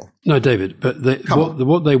get real. No, David, but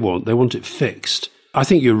what they want it fixed. I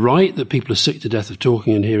think you're right that people are sick to death of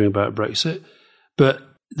talking and hearing about Brexit, but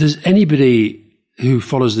there's anybody who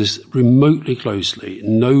follows this remotely closely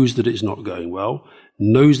knows that it's not going well,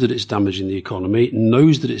 knows that it's damaging the economy,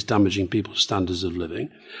 knows that it's damaging people's standards of living.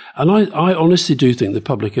 And I honestly do think the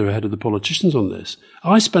public are ahead of the politicians on this.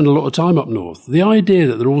 I spend a lot of time up north. The idea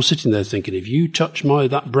that they're all sitting there thinking, if you touch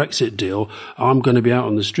that Brexit deal, I'm going to be out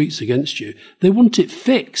on the streets against you. They want it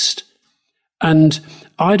fixed. And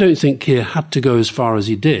I don't think Keir had to go as far as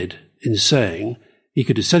he did in saying he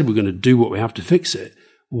could have said we're going to do what we have to fix it.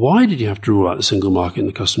 Why did you have to rule out the single market and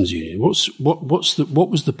the customs union? What was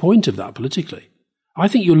the point of that politically? I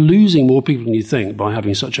think you're losing more people than you think by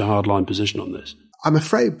having such a hardline position on this. I'm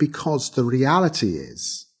afraid because the reality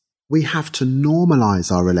is we have to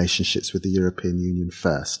normalise our relationships with the European Union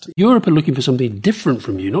first. Europe are looking for something different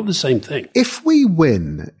from you, not the same thing. If we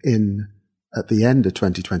win at the end of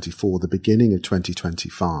 2024, the beginning of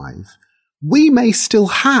 2025,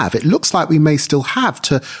 it looks like we may still have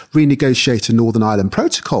to renegotiate a Northern Ireland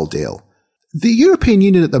Protocol deal. the European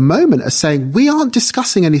Union at the moment are saying we aren't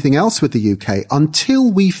discussing anything else with the UK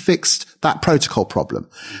until we fixed that protocol problem.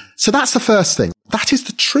 So that's the first thing. That is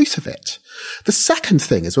the truth of it. The second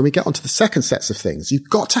thing is when we get onto the second sets of things, you've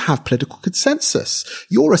got to have political consensus.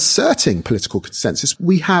 You're asserting political consensus.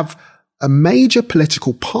 We have a major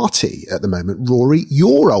political party at the moment, Rory,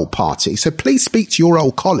 your old party. So please speak to your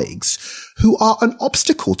old colleagues who are an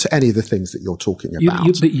obstacle to any of the things that you're talking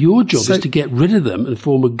about. But your job is to get rid of them and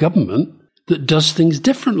form a government that does things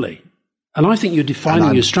differently. And I think you're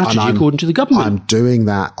defining your strategy according to the government. I'm doing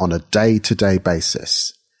that on a day-to-day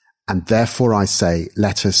basis. And therefore I say,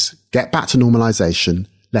 let us get back to normalization.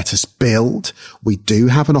 Let us build. We do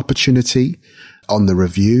have an opportunity on the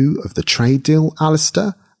review of the trade deal,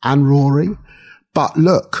 Alistair and Rory. But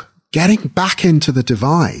look, getting back into the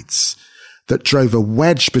divides that drove a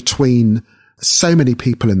wedge between so many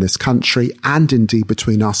people in this country and indeed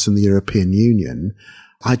between us and the European Union,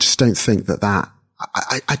 I just don't think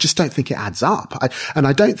I just don't think it adds up. And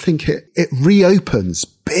I don't think it reopens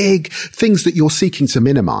big things that you're seeking to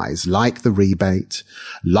minimize, like the rebate,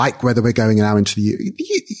 like whether we're going now into the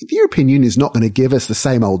European Union is not going to give us the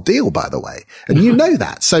same old deal, by the way. And you know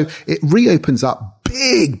that. So it reopens up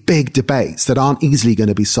big debates that aren't easily going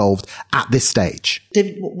to be solved at this stage.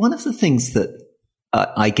 David, one of the things that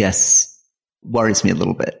I guess worries me a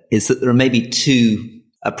little bit is that there are maybe two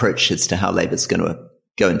approaches to how Labour's going to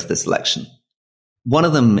go into this election. One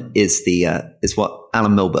of them is is what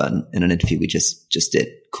Alan Milburn, in an interview we just did,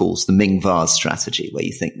 calls the Ming Vase strategy, where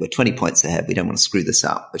you think we're 20 points ahead, we don't want to screw this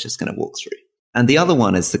up, we're just going to walk through. And the other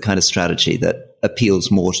one is the kind of strategy that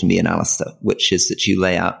appeals more to me and Alistair, which is that you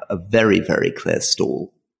lay out a very, very clear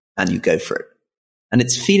stall and you go for it. And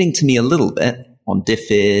it's feeling to me a little bit on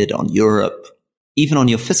DFID, on Europe, even on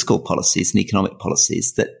your fiscal policies and economic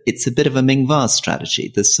policies, that it's a bit of a Ming Vase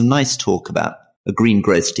strategy. There's some nice talk about a green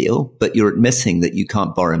growth deal, but you're admitting that you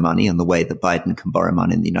can't borrow money in the way that Biden can borrow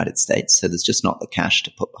money in the United States. So there's just not the cash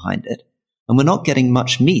to put behind it. And we're not getting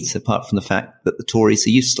much meat apart from the fact that the Tories are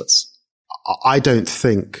useless. I don't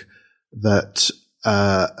think that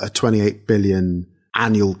a 28 billion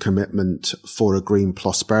annual commitment for a green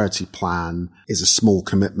prosperity plan is a small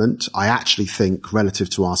commitment. I actually think relative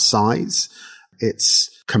to our size, it's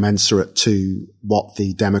commensurate to what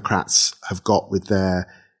the Democrats have got with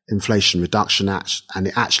their Inflation Reduction Act, and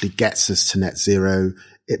it actually gets us to net zero.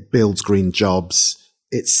 It builds green jobs.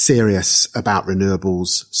 It's serious about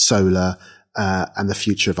renewables, solar, and the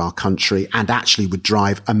future of our country, and actually would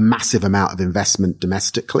drive a massive amount of investment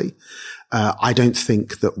domestically. I don't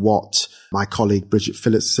think that what my colleague Bridget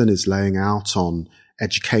Phillipson is laying out on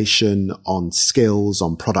education, on skills,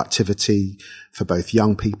 on productivity for both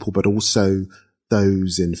young people, but also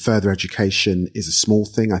those in further education is a small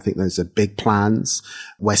thing. I think those are big plans.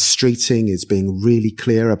 West Streeting is being really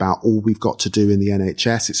clear about all we've got to do in the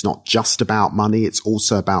NHS. It's not just about money. It's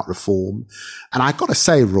also about reform. And I've got to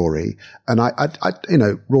say, Rory, and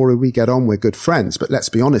Rory, we get on, we're good friends, but let's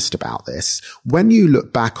be honest about this. When you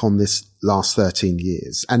look back on this last 13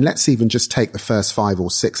 years, and let's even just take the first 5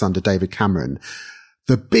 or 6 under David Cameron,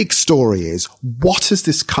 the big story is, what has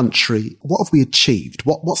this country, what have we achieved?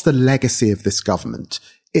 What's the legacy of this government?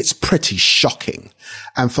 It's pretty shocking.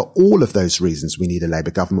 And for all of those reasons, we need a Labour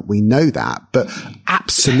government. We know that. But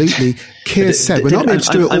absolutely, Keir said, we're not going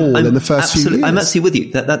to do it all in the first few years. I'm actually with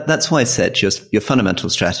you. That's why I said your fundamental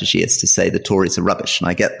strategy is to say the Tories are rubbish. And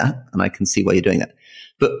I get that. And I can see why you're doing that.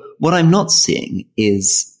 But what I'm not seeing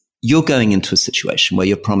is you're going into a situation where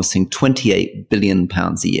you're promising £28 billion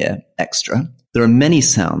a year extra. There are many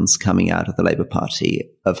sounds coming out of the Labour Party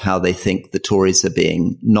of how they think the Tories are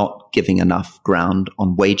being not giving enough ground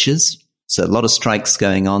on wages. So a lot of strikes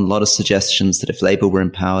going on, a lot of suggestions that if Labour were in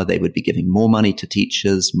power, they would be giving more money to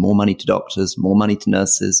teachers, more money to doctors, more money to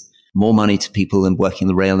nurses, more money to people working in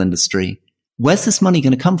the rail industry. Where's this money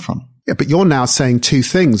going to come from? Yeah, but you're now saying two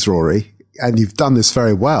things, Rory. And you've done this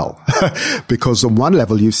very well because on one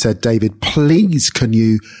level you've said, David, please can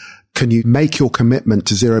you make your commitment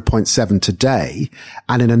to 0.7 today?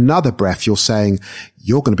 And in another breath, you're saying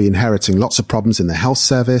you're going to be inheriting lots of problems in the health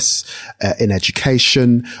service, in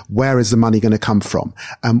education. Where is the money going to come from?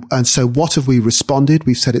 And so what have we responded?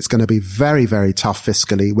 We've said it's going to be very, very tough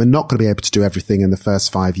fiscally. We're not going to be able to do everything in the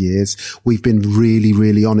first 5 years. We've been really,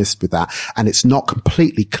 really honest with that. And it's not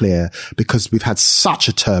completely clear because we've had such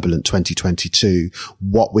a turbulent 2022,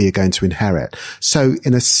 what we are going to inherit. So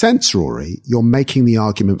in a sense, Rory, you're making the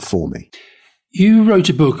argument for me. You wrote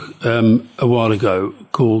a book a while ago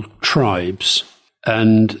called Tribes,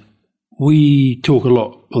 and we talk a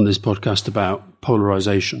lot on this podcast about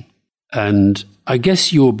polarization. And I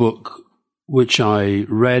guess your book, which I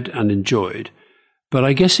read and enjoyed, But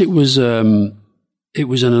I guess it was an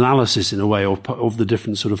analysis in a way of the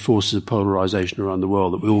different sort of forces of polarization around the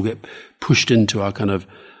world, that we all get pushed into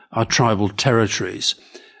our tribal territories.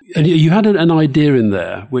 And you had an idea in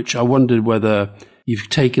there, which I wondered whether you've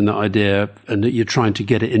taken that idea and that you're trying to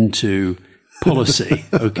get it into policy,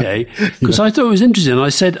 okay? Because I thought it was interesting.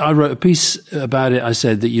 I wrote a piece about it. I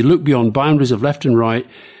said that you look beyond boundaries of left and right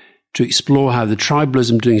to explore how the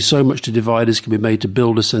tribalism doing so much to divide us can be made to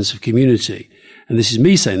build a sense of community. And this is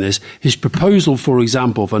me saying this. His proposal, for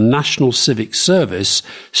example, for national civic service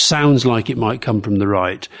sounds like it might come from the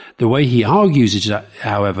right. The way he argues it,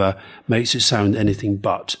 however, makes it sound anything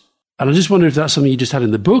but. And I just wonder if that's something you just had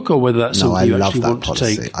in the book, or whether that's something you actually want to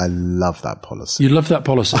take. I love that policy. You love that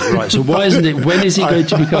policy, right? So why isn't it? When is it going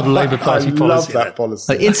to become Labour Party policy? I love that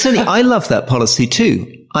policy. Incidentally, I love that policy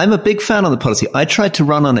too. I'm a big fan of the policy. I tried to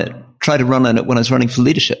run on it when I was running for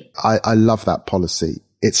leadership. I love that policy.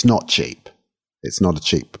 It's not cheap. It's not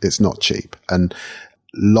cheap. And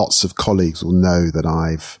lots of colleagues will know that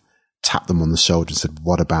I've tapped them on the shoulder and said,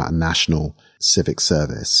 what about a national civic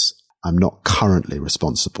service? I'm not currently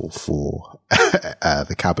responsible for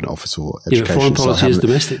the Cabinet Office or education. Foreign policy is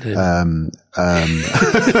domestic, David.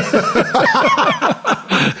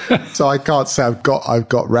 So I can't say I've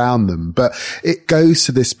got round them, but it goes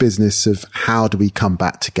to this business of how do we come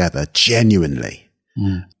back together genuinely?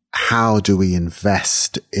 How do we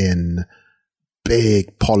invest in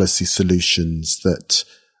big policy solutions that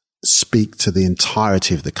speak to the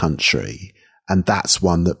entirety of the country? And that's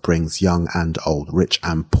one that brings young and old, rich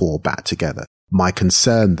and poor back together. My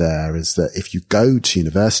concern there is that if you go to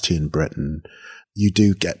university in Britain, you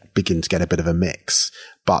do begin to get a bit of a mix.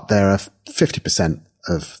 But there are 50%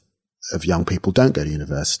 of young people don't go to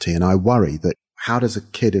university. And I worry that how does a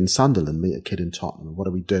kid in Sunderland meet a kid in Tottenham? What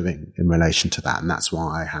are we doing in relation to that? And that's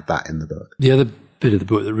why I have that in the book. The other bit of the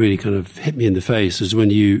book that really kind of hit me in the face is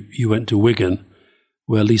when you went to Wigan,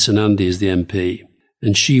 where Lisa Nandy is the MP.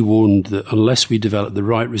 And she warned that unless we develop the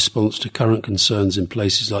right response to current concerns in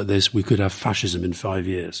places like this, we could have fascism in 5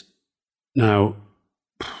 years. Now,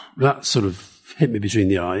 that sort of hit me between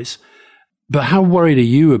the eyes. But how worried are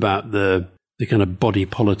you about the kind of body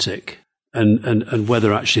politic and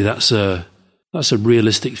whether actually that's a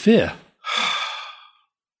realistic fear?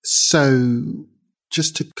 So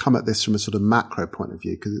just to come at this from a sort of macro point of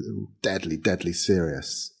view, because it's deadly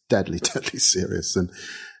serious. And,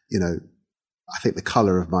 I think the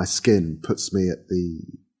colour of my skin puts me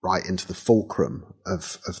right into the fulcrum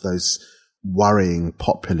of those worrying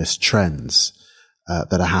populist trends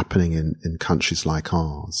that are happening in countries like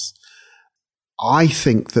ours. I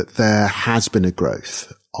think that there has been a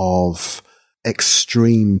growth of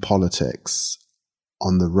extreme politics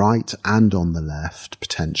on the right and on the left,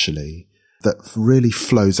 potentially, that really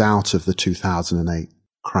flows out of the 2008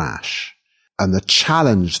 crash. And the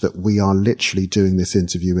challenge that we are literally doing this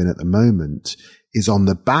interview in at the moment is on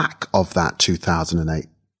the back of that 2008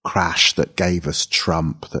 crash that gave us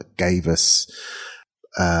Trump, that gave us,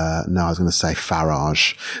 I was going to say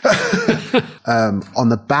Farage. On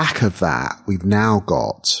the back of that, we've now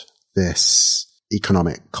got this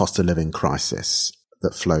economic cost of living crisis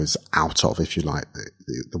that flows out of, if you like,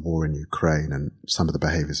 the war in Ukraine and some of the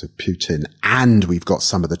behaviors of Putin. And we've got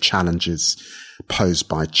some of the challenges posed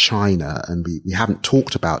by China. And we haven't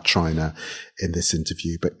talked about China in this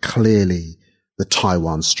interview, but clearly the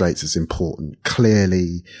Taiwan Straits is important.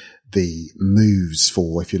 Clearly the moves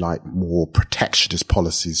for, if you like, more protectionist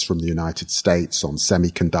policies from the United States on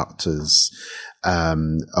semiconductors,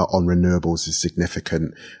 on renewables is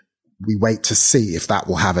significant. We wait to see if that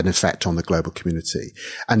will have an effect on the global community.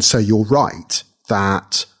 And so you're right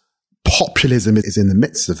that populism is in the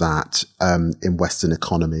midst of that in Western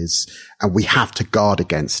economies, and we have to guard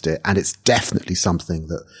against it. And it's definitely something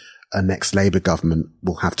that a next Labour government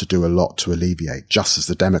will have to do a lot to alleviate, just as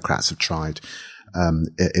the Democrats have tried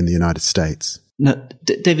in the United States. Now,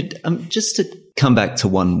 David, just to come back to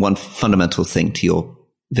one fundamental thing to your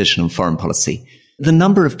vision on foreign policy. The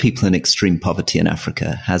number of people in extreme poverty in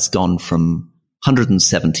Africa has gone from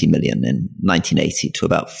 170 million in 1980 to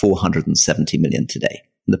about 470 million today.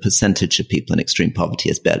 The percentage of people in extreme poverty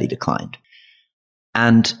has barely declined.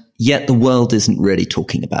 And yet the world isn't really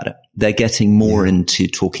talking about it. They're getting more into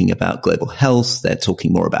talking about global health. They're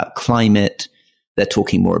talking more about climate. They're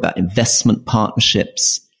talking more about investment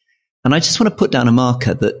partnerships. And I just want to put down a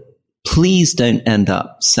marker that please don't end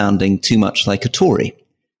up sounding too much like a Tory.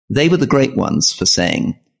 They were the great ones for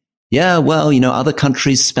saying, yeah, well, other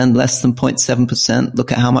countries spend less than 0.7%.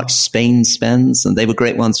 Look at how much Spain spends. And they were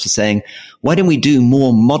great ones for saying, why don't we do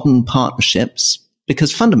more modern partnerships?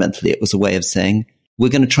 Because fundamentally it was a way of saying, we're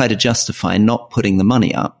going to try to justify not putting the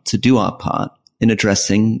money up to do our part in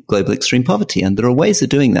addressing global extreme poverty. And there are ways of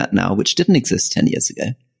doing that now which didn't exist 10 years ago.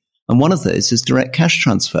 And one of those is direct cash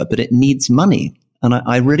transfer, but it needs money. And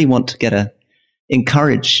I really want to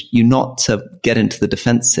encourage you not to get into the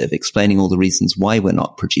defensive, explaining all the reasons why we're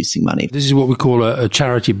not producing money. This is what we call a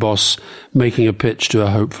charity boss making a pitch to a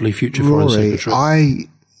hopefully future foreign secretary.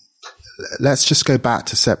 Let's just go back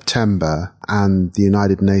to September and the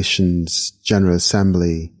United Nations General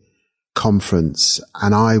Assembly conference,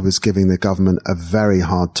 and I was giving the government a very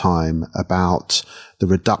hard time about the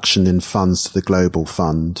reduction in funds to the Global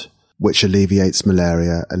Fund, which alleviates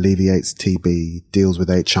malaria, alleviates TB, deals with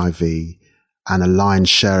HIV, and a lion's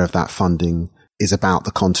share of that funding is about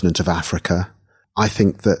the continent of Africa. I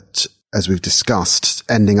think that, as we've discussed,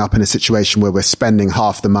 ending up in a situation where we're spending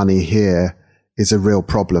half the money here is a real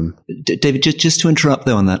problem. David, just to interrupt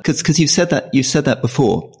though on that, because you've said that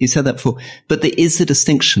before, but there is a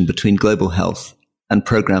distinction between global health and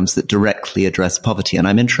programs that directly address poverty. And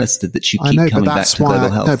I'm interested that you keep coming back to global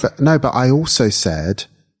health. But I also said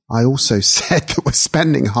that we're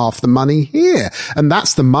spending half the money here. And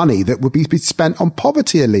that's the money that would be spent on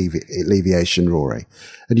poverty alleviation, Rory.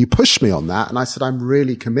 And you pushed me on that. And I said, I'm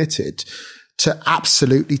really committed to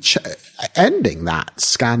absolutely ending that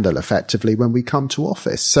scandal effectively when we come to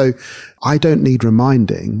office. So I don't need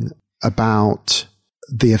reminding about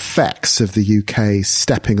the effects of the UK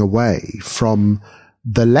stepping away from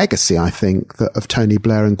the legacy, I think, of Tony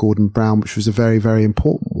Blair and Gordon Brown, which was a very, very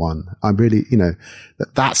important one. I'm really,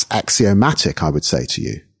 that's axiomatic, I would say to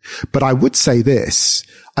you. But I would say this,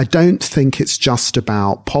 I don't think it's just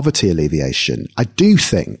about poverty alleviation. I do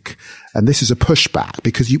think, and this is a pushback,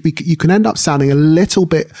 because you can end up sounding a little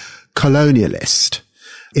bit colonialist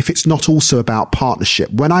if it's not also about partnership.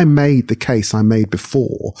 When I made the case I made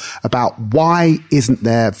before about why isn't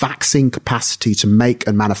there vaccine capacity to make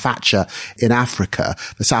and manufacture in Africa,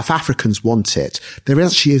 the South Africans want it. There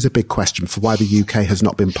actually is a big question for why the UK has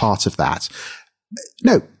not been part of that.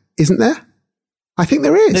 No, isn't there? I think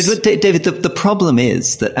there is. No, David, the problem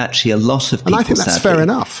is that actually a lot of people, and I think that's fair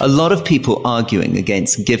enough. A lot of people arguing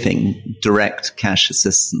against giving direct cash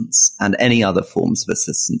assistance and any other forms of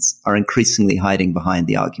assistance are increasingly hiding behind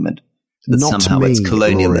the argument that somehow it's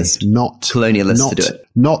colonialist, Rory, to do it.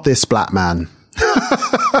 Not this black man.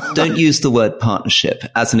 Don't use the word partnership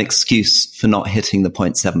as an excuse for not hitting the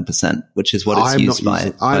 0.7%, which is what it's used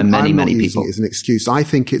by many people. Using it as an excuse. I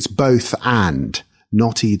think it's both and,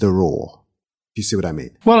 not either or. Do you see what I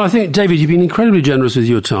mean? Well, I think, David, you've been incredibly generous with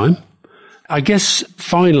your time. I guess,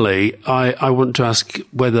 finally, I want to ask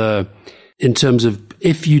whether, in terms of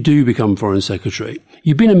if you do become Foreign Secretary,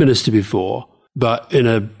 you've been a minister before, but in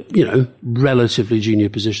a, relatively junior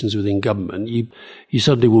positions within government, you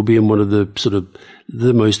suddenly will be in one of the sort of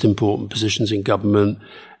the most important positions in government,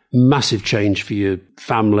 massive change for your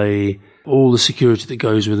family, all the security that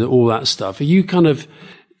goes with it, all that stuff. Are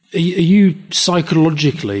you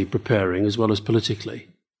psychologically preparing as well as politically?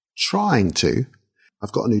 Trying to.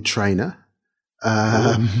 I've got a new trainer.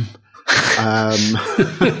 I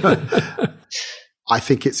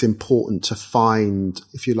think it's important to find,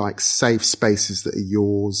 if you like, safe spaces that are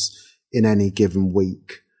yours in any given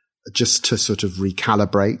week, just to sort of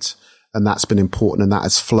recalibrate. And that's been important, and that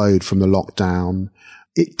has flowed from the lockdown.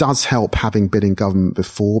 It does help having been in government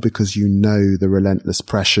before, because the relentless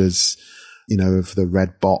pressures of the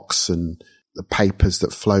red box and the papers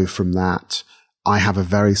that flow from that. I have a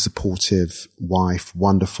very supportive wife,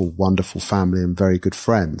 wonderful, wonderful family, and very good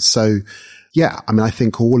friends. So, yeah, I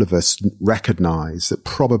think all of us recognize that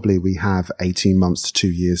probably we have 18 months to 2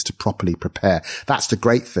 years to properly prepare. That's the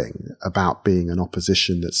great thing about being an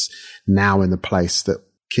opposition that's now in the place that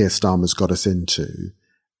Keir Starmer's got us into,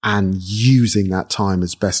 and using that time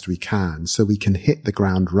as best we can so we can hit the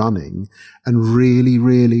ground running and really,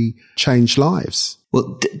 really change lives.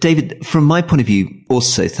 Well, David, from my point of view,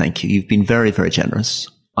 also thank you. You've been very, very generous.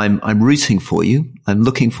 I'm rooting for you. I'm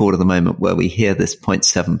looking forward to the moment where we hear this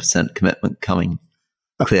 0.7% commitment coming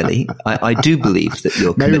clearly. I do believe that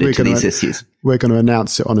you're committed to these issues. We're going to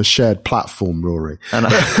announce it on a shared platform, Rory.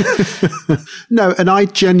 No, and I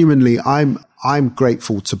genuinely, I'm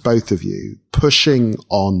grateful to both of you pushing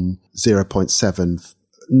on 0.7,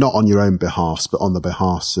 not on your own behalfs, but on the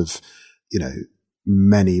behalfs of,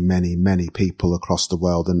 many, many, many people across the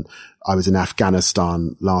world. And I was in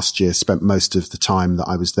Afghanistan last year, spent most of the time that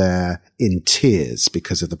I was there in tears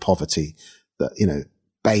because of the poverty that,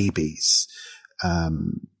 babies,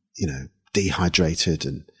 dehydrated,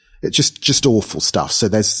 and it's just awful stuff. So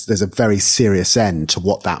there's a very serious end to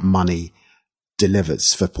what that money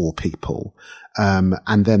delivers for poor people.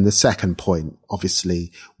 And then the second point,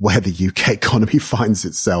 obviously, where the UK economy finds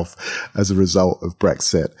itself as a result of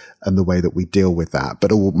Brexit and the way that we deal with that.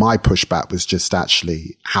 But all my pushback was just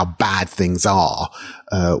actually how bad things are,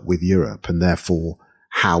 with Europe, and therefore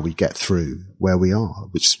how we get through where we are,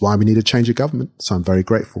 which is why we need a change of government. So I'm very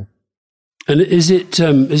grateful. And is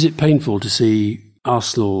it painful to see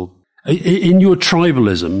Arsenal in your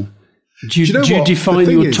tribalism? Do you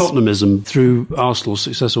define your Tottenhamism through Arsenal's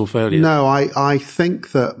success or failure? No, I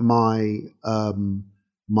think that my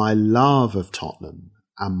love of Tottenham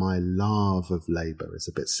and my love of Labour is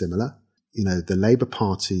a bit similar. You know, the Labour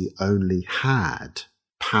Party only had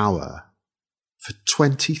power for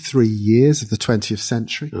 23 years of the 20th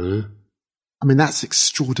century. Mm-hmm. I mean, that's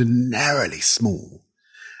extraordinarily small.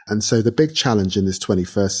 And so the big challenge in this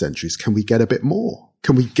 21st century is, can we get a bit more?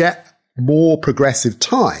 Can we get more progressive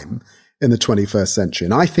time in the 21st century?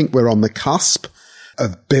 And I think we're on the cusp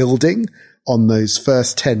of building on those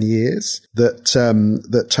first 10 years that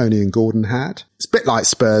Tony and Gordon had. It's a bit like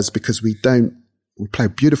Spurs, because we play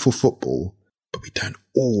beautiful football, but we don't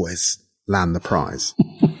always land the prize.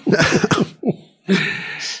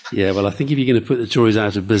 Yeah, well, I think if you're going to put the Tories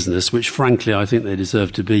out of business, which frankly I think they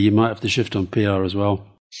deserve to be, you might have to shift on PR as well.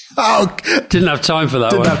 Oh, didn't have time for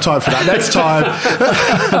that. Didn't have time for that. Next time.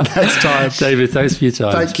 Next time. David, thanks for your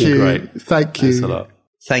time. Thank you. Great. Thank you. Thanks a lot.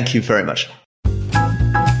 Thank you very much.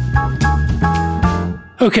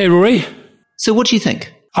 Okay, Rory. So what do you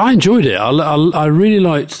think? I enjoyed it. I really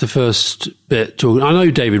liked the first bit talking. I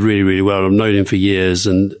know David really, really well. I've known him for years,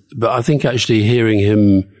 but I think actually hearing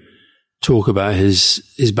him talk about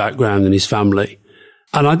his background and his family,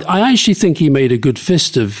 and I actually think he made a good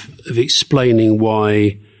fist of explaining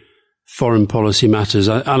why foreign policy matters.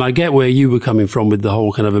 And I get where you were coming from with the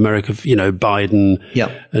whole kind of America, Biden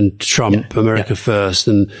and Trump, America first.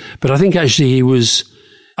 But I think actually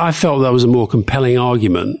I felt that was a more compelling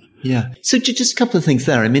argument. Yeah. So just a couple of things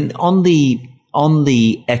there. I mean, on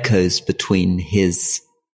the echoes between his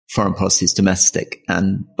foreign policy is domestic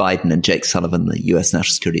and Biden and Jake Sullivan, the US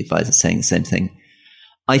National Security Advisor, saying the same thing,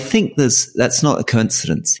 I think that's not a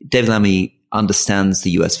coincidence. David Lammy understands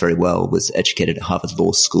the US very well, was educated at Harvard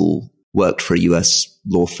Law School, worked for a US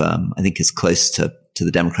law firm, I think is close to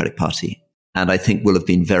the Democratic Party. And I think will have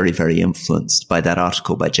been very, very influenced by that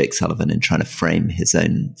article by Jake Sullivan in trying to frame his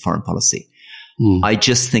own foreign policy. I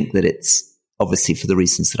just think that it's obviously, for the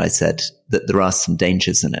reasons that I said, that there are some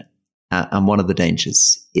dangers in it. And one of the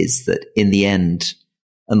dangers is that in the end,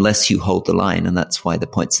 unless you hold the line, and that's why the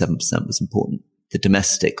 0.7% was important, the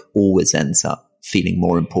domestic always ends up feeling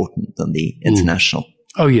more important than the international.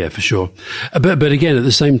 Oh, yeah, for sure. But again, at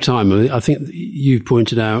the same time, I think you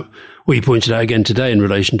pointed out again today in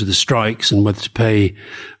relation to the strikes and whether to pay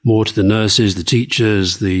more to the nurses, the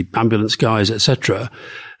teachers, the ambulance guys, etc.,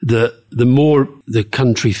 that the more the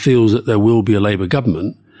country feels that there will be a Labour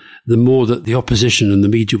government, the more that the opposition and the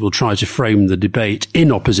media will try to frame the debate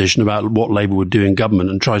in opposition about what Labour would do in government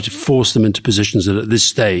and try to force them into positions that at this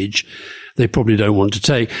stage they probably don't want to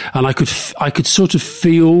take. And I could sort of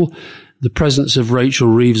feel the presence of Rachel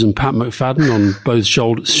Reeves and Pat McFadden on both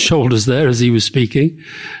shoulders there as he was speaking,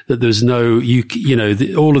 that there's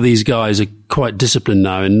all of these guys are quite disciplined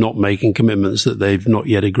now in not making commitments that they've not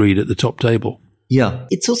yet agreed at the top table. Yeah.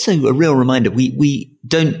 It's also a real reminder. We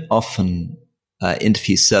don't often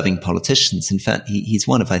interview serving politicians. In fact, he's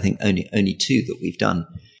one of, I think, only two that we've done.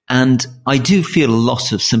 And I do feel a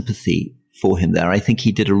lot of sympathy for him there. I think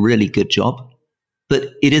he did a really good job. But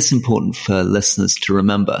it is important for listeners to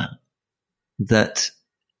remember that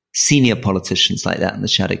senior politicians like that in the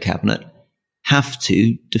shadow cabinet have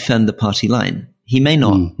to defend the party line. He may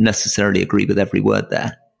not necessarily agree with every word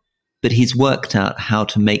there, but he's worked out how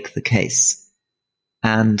to make the case.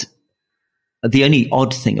 And the only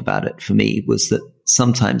odd thing about it for me was that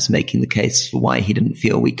sometimes making the case for why he didn't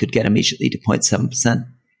feel we could get immediately to 0.7%,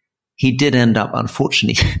 he did end up,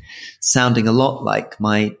 unfortunately, sounding a lot like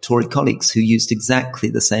my Tory colleagues who used exactly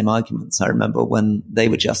the same arguments. I remember when they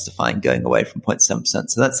were justifying going away from 0.7%.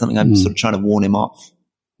 So that's something I'm sort of trying to warn him off.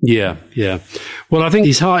 Yeah. Well, I think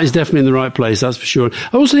his heart is definitely in the right place, that's for sure.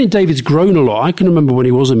 I also think David's grown a lot. I can remember when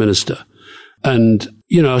he was a minister. And,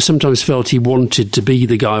 I sometimes felt he wanted to be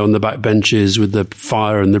the guy on the back benches with the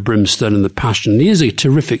fire and the brimstone and the passion. He is a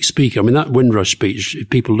terrific speaker. I mean, that Windrush speech, if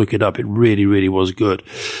people look it up, it really, really was good.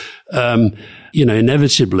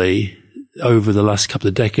 Inevitably, over the last couple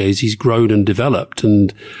of decades, he's grown and developed.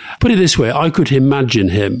 And put it this way, I could imagine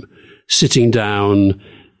him sitting down,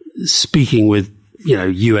 speaking with,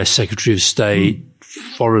 US Secretary of State,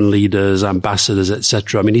 foreign leaders, ambassadors,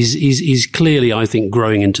 etc. I mean, he's clearly, I think,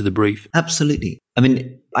 growing into the brief. Absolutely. I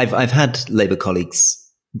mean, I've had Labour colleagues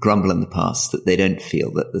grumble in the past that they don't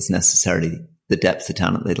feel that there's necessarily the depth of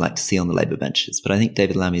talent they'd like to see on the Labour benches. But I think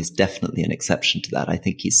David Lammy is definitely an exception to that. I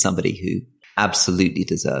think he's somebody who absolutely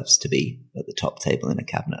deserves to be at the top table in a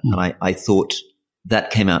cabinet. And I thought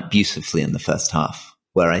that came out beautifully in the first half,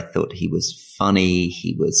 where I thought he was funny,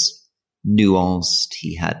 he was nuanced,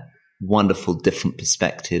 he had wonderful different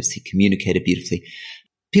perspectives, he communicated beautifully.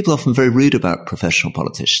 People are often very rude about professional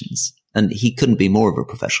politicians, and he couldn't be more of a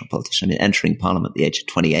professional politician. I mean, entering Parliament at the age of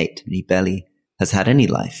 28, and he barely has had any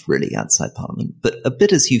life really outside Parliament. But a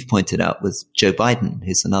bit, as you've pointed out, with Joe Biden,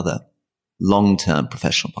 who's another long-term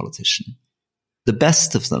professional politician. The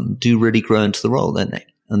best of them do really grow into the role, don't they?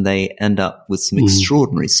 And they end up with some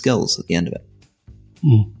extraordinary skills at the end of it.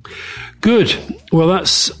 Good. Well,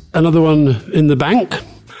 that's another one in the bank,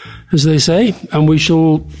 as they say. And we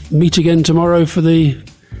shall meet again tomorrow for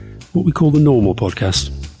what we call the normal podcast.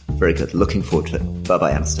 Very good. Looking forward to it.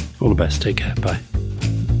 Bye-bye, Alistair. All the best. Take care. Bye.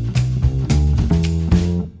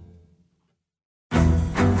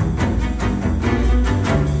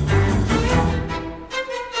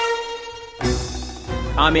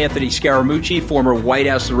 I'm Anthony Scaramucci, former White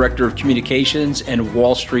House Director of Communications and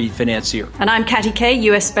Wall Street financier. And I'm Katty Kay,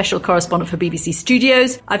 US Special Correspondent for BBC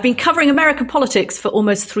Studios. I've been covering American politics for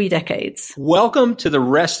almost 3 decades. Welcome to The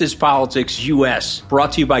Rest is Politics US,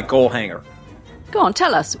 brought to you by Goalhanger. Go on,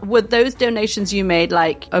 tell us, were those donations you made,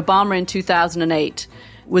 like Obama in 2008,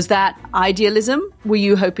 was that idealism? Were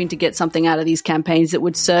you hoping to get something out of these campaigns that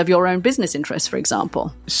would serve your own business interests, for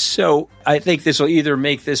example? So I think this will either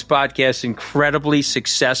make this podcast incredibly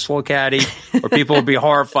successful, Katty, or people will be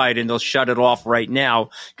horrified and they'll shut it off right now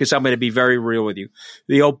because I'm going to be very real with you.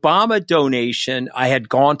 The Obama donation, I had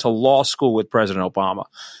gone to law school with President Obama.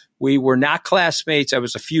 We were not classmates. I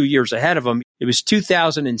was a few years ahead of him. It was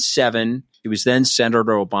 2007. He was then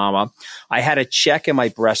Senator Obama. I had a check in my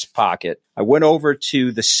breast pocket. I went over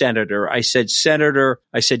to the senator. I said, Senator,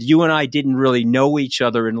 you and I didn't really know each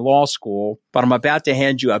other in law school, but I'm about to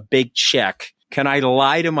hand you a big check. Can I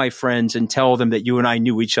lie to my friends and tell them that you and I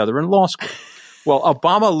knew each other in law school? Well,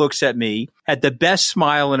 Obama looks at me, had the best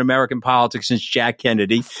smile in American politics since Jack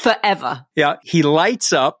Kennedy. Forever. Yeah. He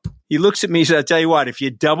lights up. He looks at me and says, I'll tell you what, if you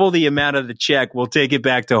double the amount of the check, we'll take it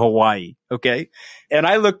back to Hawaii. Okay. And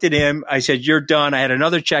I looked at him. I said, you're done. I had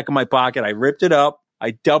another check in my pocket. I ripped it up.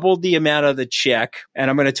 I doubled the amount of the check. And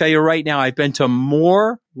I'm going to tell you right now, I've been to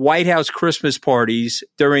more White House Christmas parties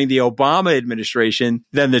during the Obama administration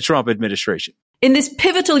than the Trump administration. In this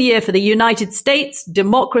pivotal year for the United States,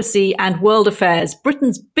 democracy, and world affairs,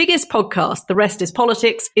 Britain's biggest podcast, The Rest is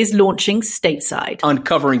Politics, is launching stateside.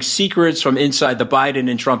 Uncovering secrets from inside the Biden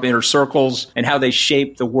and Trump inner circles and how they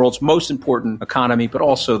shape the world's most important economy, but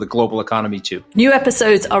also the global economy too. New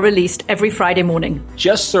episodes are released every Friday morning.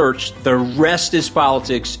 Just search The Rest is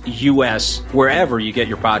Politics US wherever you get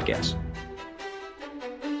your podcasts.